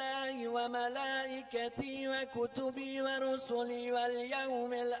بالله وملائكته وكتبه ورسله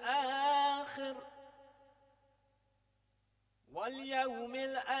واليوم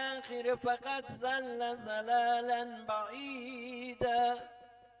الآخر فقد ضل ضلالا بعيدا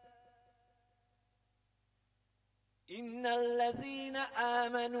إن الذين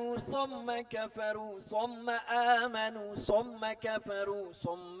آمنوا ثم كفروا ثم آمنوا ثم كفروا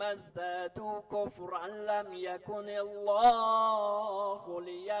ثم ازدادوا كفرا لم يكن الله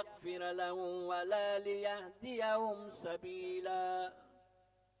ليغفر لهم ولا ليهديهم سبيلا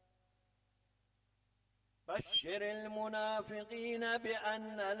بشر المنافقين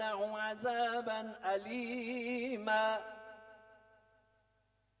بأن لهم عذابا أليما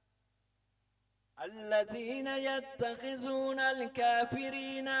الذين يتخذون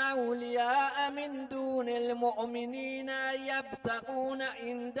الكافرين أولياء من دون المؤمنين يبتغون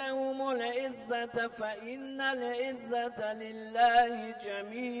عندهم العزة فإن العزة لله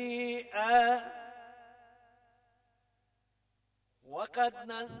جميعا وقد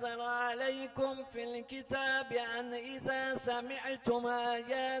نزل عليكم في الكتاب أن إذا سمعتم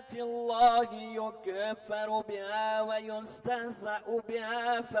آيات الله يكفر بها ويستهزأ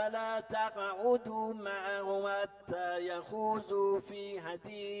بها فلا تقعدوا معهم حتى يخوضوا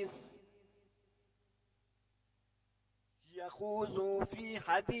في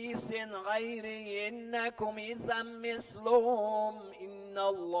حديث غيره إنكم إذا مثلهم إن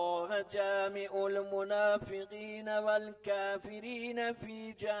الله جامع المنافقين والكافرين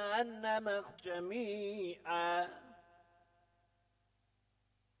في جهنم جميعا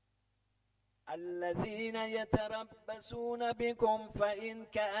الذين يتربصون بكم فإن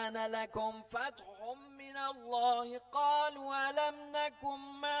كان لكم فتح من الله قالوا ألم نكن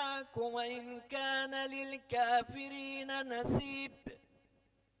معكم وإن كان للكافرين نصيب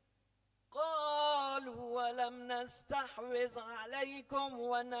قالوا ولم نستحوذ عليكم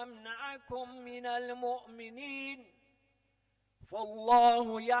ونمنعكم من المؤمنين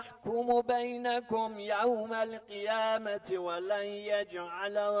فالله يحكم بينكم يوم القيامة ولن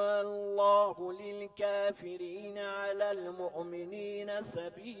يجعل الله للكافرين على المؤمنين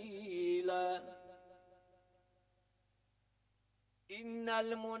سبيلا إن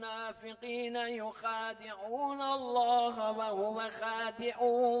المنافقين يخادعون الله وهو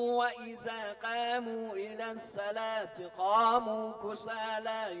خادعهم وإذا قاموا إلى الصلاة قاموا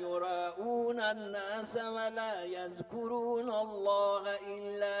كسالى يراءون الناس ولا يذكرون الله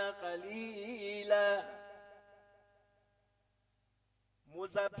إلا قليلا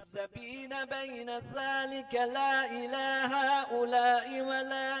مذبذبين بين ذلك لا إلى هؤلاء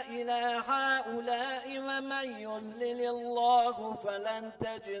ولا إلى هؤلاء ومن يضلل الله فلن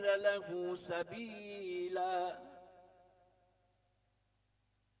تجد له سبيلا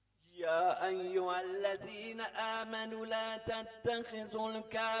يا أيها الذين آمنوا لا تتخذوا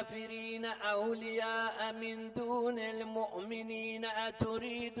الكافرين أولياء من دون المؤمنين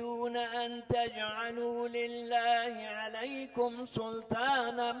أتريدون أن تجعلوا لله عليكم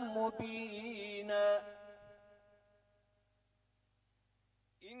سلطانا مبينا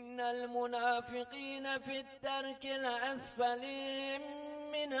إن المنافقين في الدرك الأسفل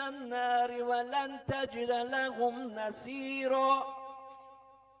من النار ولن تجد لهم نصيرا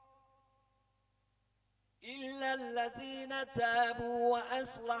إلا الذين تابوا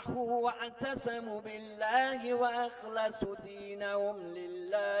وأصلحوا واعتصموا بالله وأخلصوا دينهم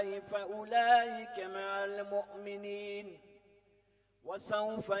لله فأولئك مع المؤمنين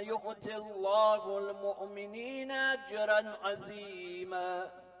وسوف يؤتي الله المؤمنين أجرا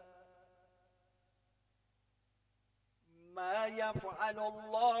عظيما ما يفعل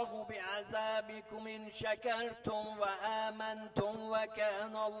الله بعذابكم إن شكرتم وآمنتم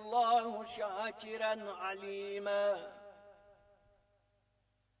وكان الله شاكرا عليما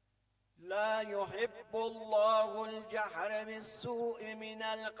لا يحب الله الجهر بالسوء من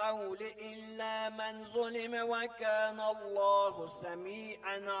القول إلا من ظلم وكان الله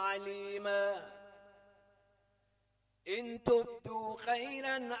سميعا عليما إن تبدوا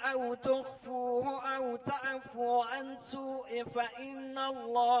خيرا أو تخفوه أو تعفوا عن سوء فإن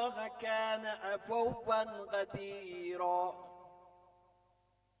الله كان عفوا قديرا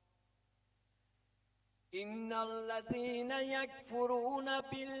إن الذين يكفرون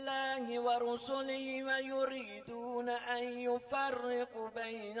بالله ورسله ويريدون أن يفرقوا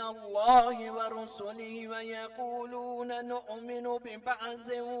بين الله ورسله ويقولون نؤمن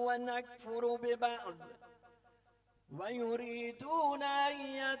ببعض ونكفر ببعض ويريدون أن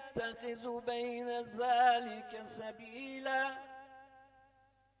يتخذوا بين ذلك سبيلا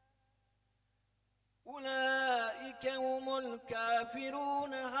أولئك هم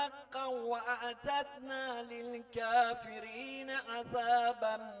الكافرون حقا وأعتدنا للكافرين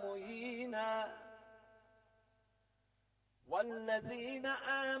عذابا مهينا والذين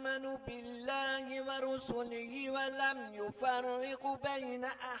آمنوا بالله ورسله ولم يفرقوا بين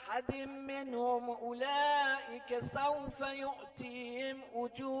أحد منهم أولئك سوف يؤتيهم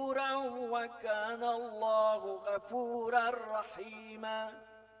أجورهم وكان الله غفورا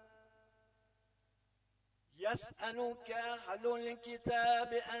رحيما يسألك أهل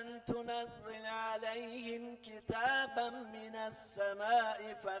الكتاب أن تنزل عليهم كتابا من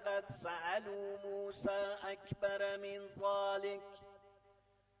السماء فقد سألوا موسى أكبر من ذلك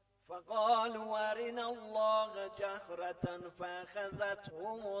فقالوا أرنا الله جهرة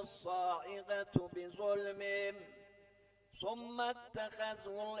فأخذتهم الصاعقة بظلمهم ثم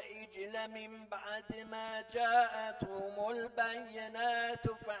اتخذوا العجل من بعد ما جاءتهم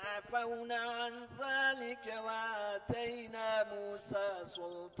البينات فعفونا عن ذلك وآتينا موسى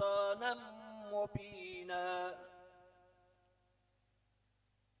سلطانا مبينا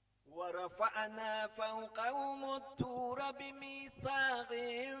ورفعنا فوقهم الطور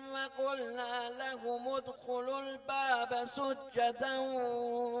بميثاقهم وقلنا لهم ادخلوا الباب سجدا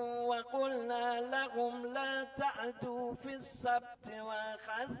وقلنا لهم لا تعدوا في السبت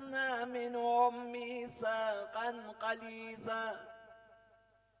وأخذنا منهم ميثاقا غليظا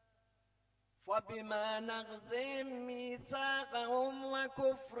فبما نقضهم ميثاقهم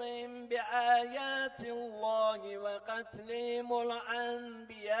وكفرهم بآيات الله وقتلهم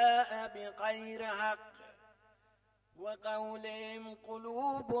الأنبياء بغير حق وقولهم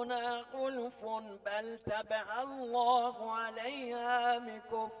قلوبنا غلف بل طبع الله عليها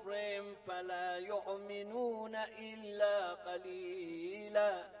بكفرهم فلا يؤمنون إلا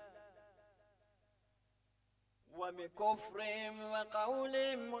قليلا وبكفرهم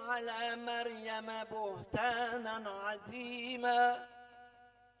وقولهم على مريم بهتانا عظيما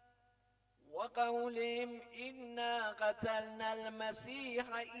وقولهم إنا قتلنا المسيح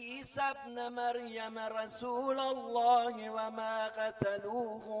عيسى ابن مريم رسول الله وما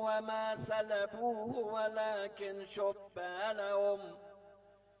قتلوه وما صلبوه ولكن شبه لهم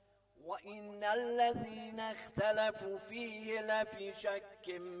وإن الذين اختلفوا فيه لفي شك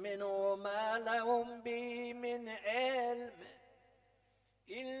منه ما لهم به من علم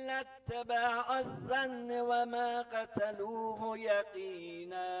إلا اتباع الظن وما قتلوه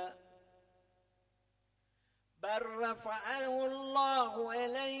يقينا بل رفعه الله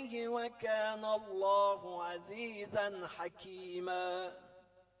إليه وكان الله عزيزا حكيما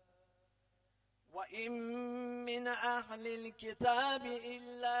وإن من أهل الكتاب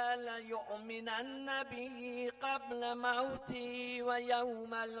إلا ليؤمنن به قبل موته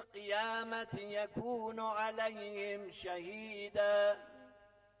ويوم القيامة يكون عليهم شهيدا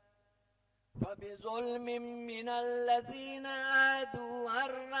فبظلم من الذين هادوا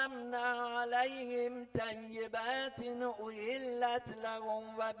حرمنا عليهم طيبات أحلت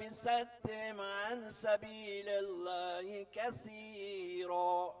لهم وبصدهم عن سبيل الله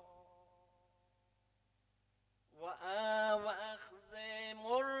كثيرا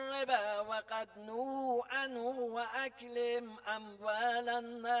وأخذهم الربا وقد نهوا عنه وأكلهم أموال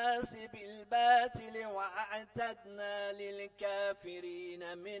الناس بالباطل وأعتدنا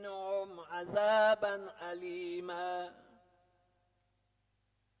للكافرين منهم عذابا أليما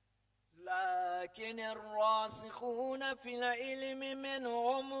لكن الراسخون في العلم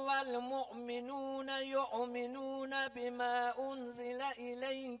منهم والمؤمنون يؤمنون بما أنزل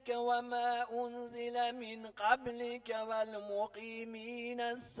إليك وما أنزل من قبلك والمقيمين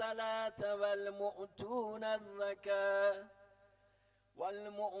الصلاة والمؤتون الزكاة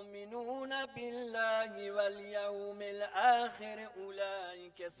والمؤمنون بالله واليوم الآخر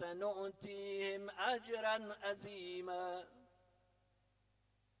أولئك سنؤتيهم أجرا عظيما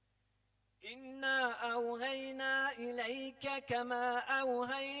إنا أوهينا إليك كما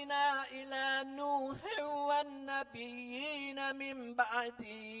أوهينا إلى نوح والنبيين من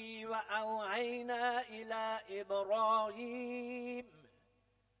بعده وأوهينا إلى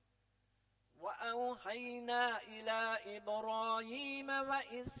إبراهيم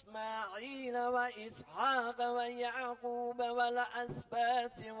وإسماعيل وإسحاق ويعقوب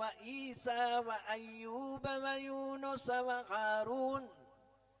والأسباط وعيسى وأيوب ويونس وهارون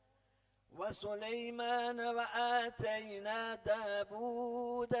وسليمان وآتينا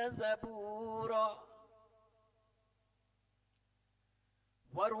داود زبورا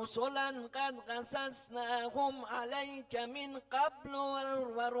ورسلا قد قصصناهم عليك من قبل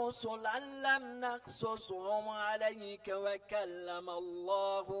ورسلا لم نقصصهم عليك وكلم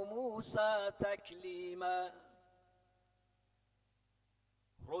الله موسى تكليما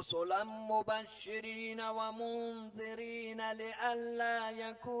رسلا مبشرين ومنذرين لئلا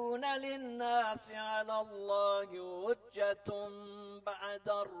يكون للناس على الله حجة بعد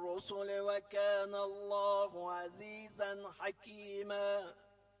الرسل وكان الله عزيزا حكيما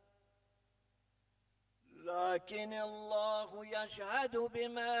لكن الله يشهد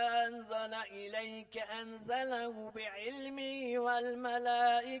بما أنزل إليك أنزله بعلمه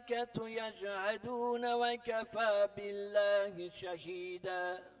والملائكة يشهدون وكفى بالله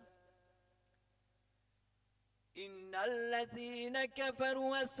شهيدا إن الذين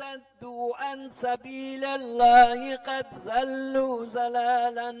كفروا وصدوا عن سبيل الله قد ضلوا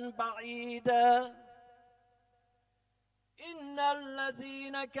ضلالا بعيدا إن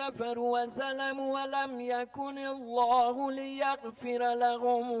الذين كفروا وظلموا ولم يكن الله ليغفر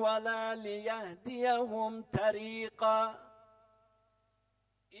لهم ولا ليهديهم طريقا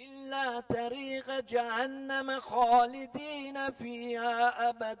إلا طريق جهنم خالدين فيها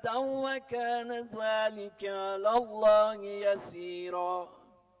أبدا وكان ذلك على الله يسيرا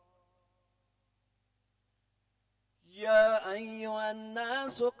يا أيها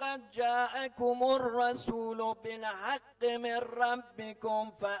الناس قد جاءكم الرسول بالحق من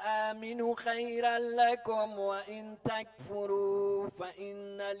ربكم فآمنوا خيرا لكم وإن تكفروا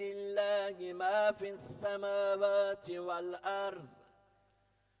فإن لله ما في السماوات والأرض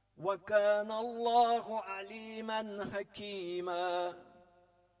وكان الله عليما حكيما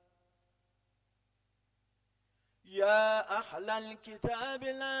يا أهل الكتاب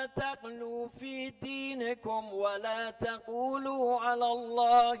لا تغلوا في دينكم ولا تقولوا على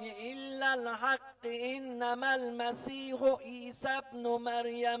الله إلا الحق إنما المسيح عيسى ابن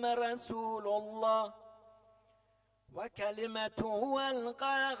مريم رسول الله وكلمته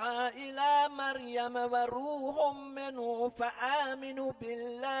ألقاها إلى مريم وروح منه فآمنوا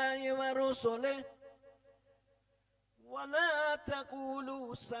بالله ورسله ولا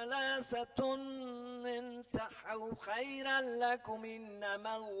تقولوا ثلاثة انتهوا خيرا لكم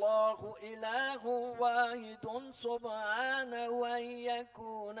إنما الله إله واحد سبحانه أن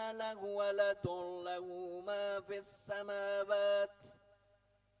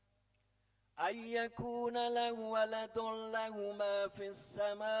يكون له ولد له ما في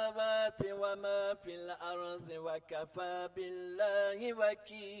السماوات وما في الأرض وكفى بالله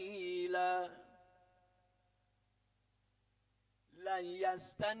وكيلا لن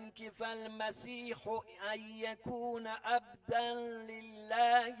يستنكف المسيح أن يكون عبدا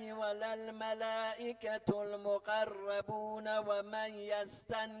لله ولا الملائكة المقربون، ومن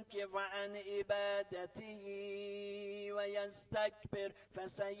يستنكف عن عبادته ويستكبر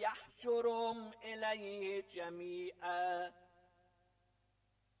فسيحشرهم إليه جميعا.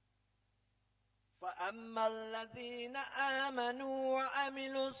 فأما الذين آمنوا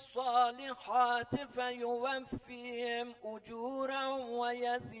وعملوا الصالحات فيوفيهم أجورهم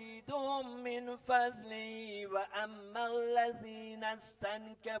ويزيدهم من فضله، وأما الذين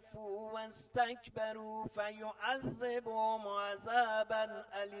استنكفوا واستكبروا فيعذبهم عذابا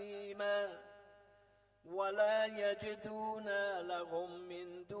أليما ولا يجدون لهم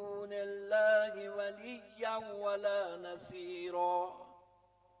من دون الله وليا ولا نصيرا.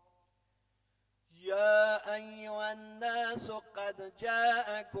 يا أيها الناس قد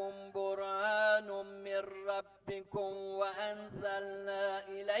جاءكم برهان من ربكم وأنزلنا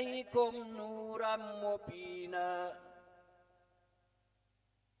إليكم نورا مبينا.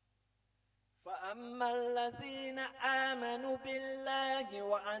 فأما الذين آمنوا بالله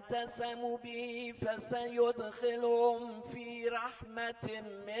واعتصموا به فسيدخلهم في رحمة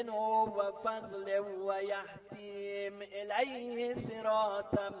منه وفضل ويهديهم إليه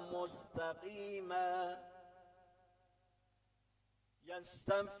صراطا مستقيما.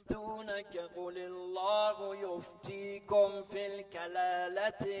 يستفتونك قل الله يفتيكم في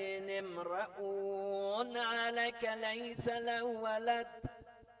الكلالة إن امرؤ هلك ليس له ولد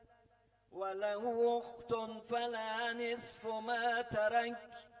وله أخت فلا نصف ما ترك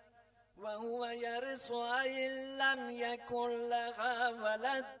وهو يرثها إن لم يكن لها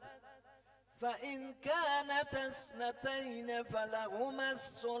ولد، فإن كانت اثنتين فلهما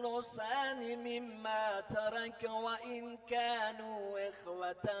الثلثان مما ترك وإن كانوا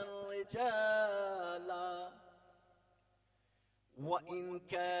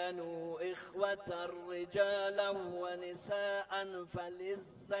إخوة رجالا ونساء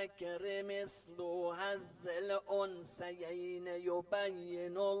فللذكر مثل حظ الأنثيين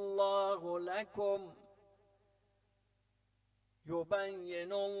يبين الله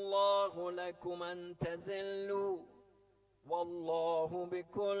لكم أن تذلوا والله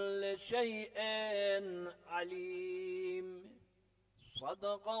بكل شيء عليم.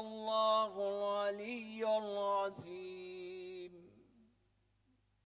 صدق الله العلي العظيم.